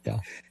impressive. Yeah.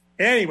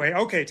 Anyway,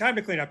 okay, time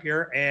to clean up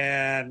here.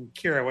 And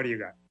Kira, what do you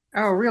got?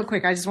 Oh, real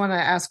quick, I just want to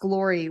ask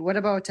Laury, what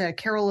about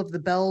Carol of the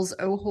Bells,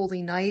 O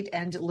Holy Night,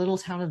 and Little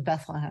Town of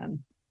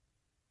Bethlehem?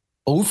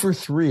 0 for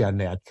 3 on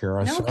that,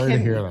 Kara. No Sorry kidding.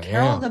 to hear that.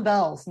 Carol of the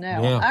Bells, no.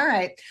 Yeah. All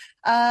right.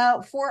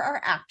 For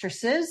our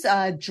actresses,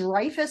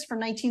 Dreyfus from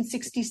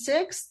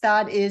 1966,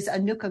 that is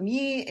Anouk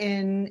Aimee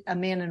in A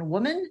Man and a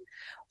Woman.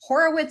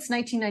 Horowitz,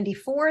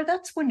 1994,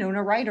 that's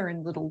Winona Ryder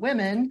in Little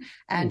Women.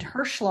 And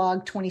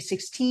Hirschlag,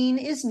 2016,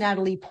 is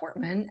Natalie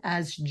Portman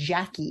as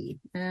Jackie.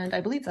 And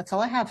I believe that's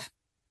all I have.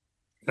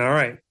 All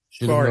right.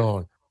 Should have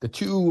known. The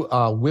two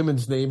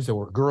women's names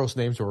or girls'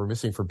 names that were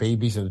missing for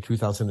babies in the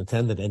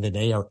 2010 that ended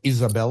in A are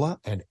Isabella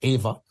and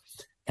Ava.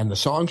 And the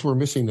songs we're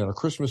missing that are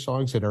Christmas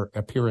songs that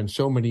appear in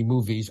so many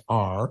movies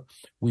are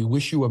We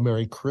Wish You a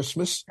Merry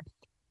Christmas,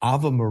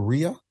 Ave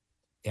Maria,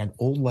 and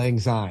Old Lang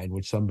Syne,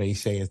 which some may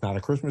say is not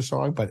a Christmas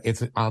song, but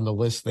it's on the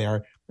list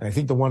there. And I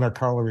think the one our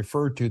Carla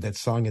referred to that's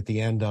sung at the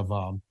end of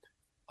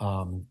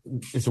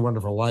It's a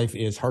Wonderful Life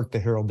is Hark the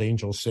Herald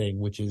Angels Sing,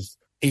 which is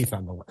 8th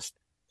on the list.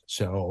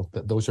 So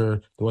those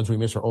are the ones we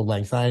miss are Old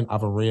Lang Syne,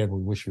 Ave Maria, and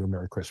We Wish You a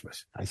Merry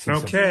Christmas. I see.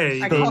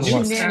 Okay. I call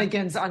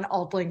shenanigans on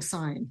Old Lang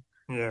Syne.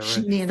 Yeah, right.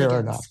 Shenanigans. Fair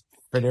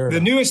enough. The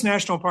newest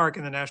national park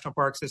in the national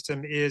park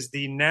system is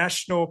the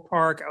National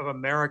Park of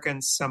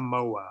American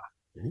Samoa.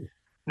 Ooh.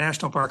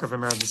 National Park of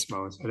American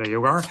Samoa. So there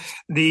you are.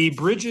 The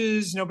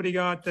bridges, nobody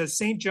got. The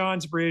St.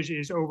 John's Bridge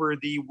is over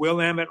the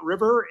Willamette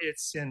River.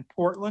 It's in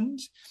Portland.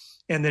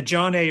 And the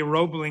John A.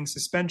 Roebling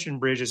Suspension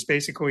Bridge is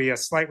basically a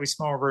slightly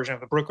smaller version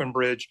of the Brooklyn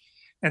Bridge.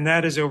 And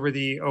that is over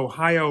the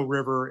Ohio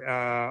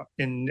River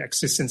next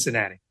to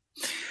Cincinnati.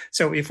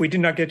 So if we did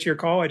not get to your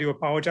call, I do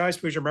apologize.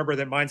 Please remember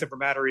that Minds Over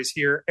Matter is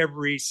here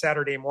every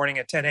Saturday morning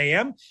at 10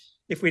 a.m.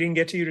 If we didn't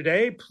get to you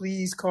today,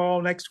 please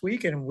call next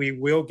week and we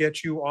will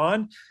get you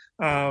on.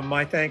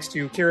 My thanks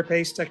to Kira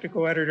Pace,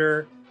 technical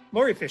editor,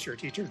 Laury Fischer,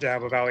 teacher at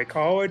Dabo Valley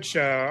College,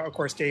 of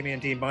course, Damien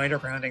D. Minder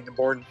for handling the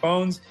board and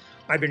phones.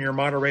 I've been your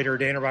moderator,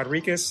 Dana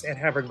Rodriguez, and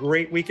have a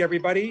great week,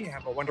 everybody.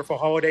 Have a wonderful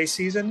holiday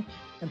season,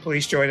 and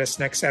please join us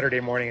next Saturday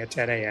morning at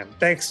 10 a.m.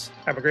 Thanks.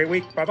 Have a great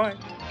week.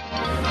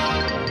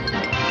 Bye-bye.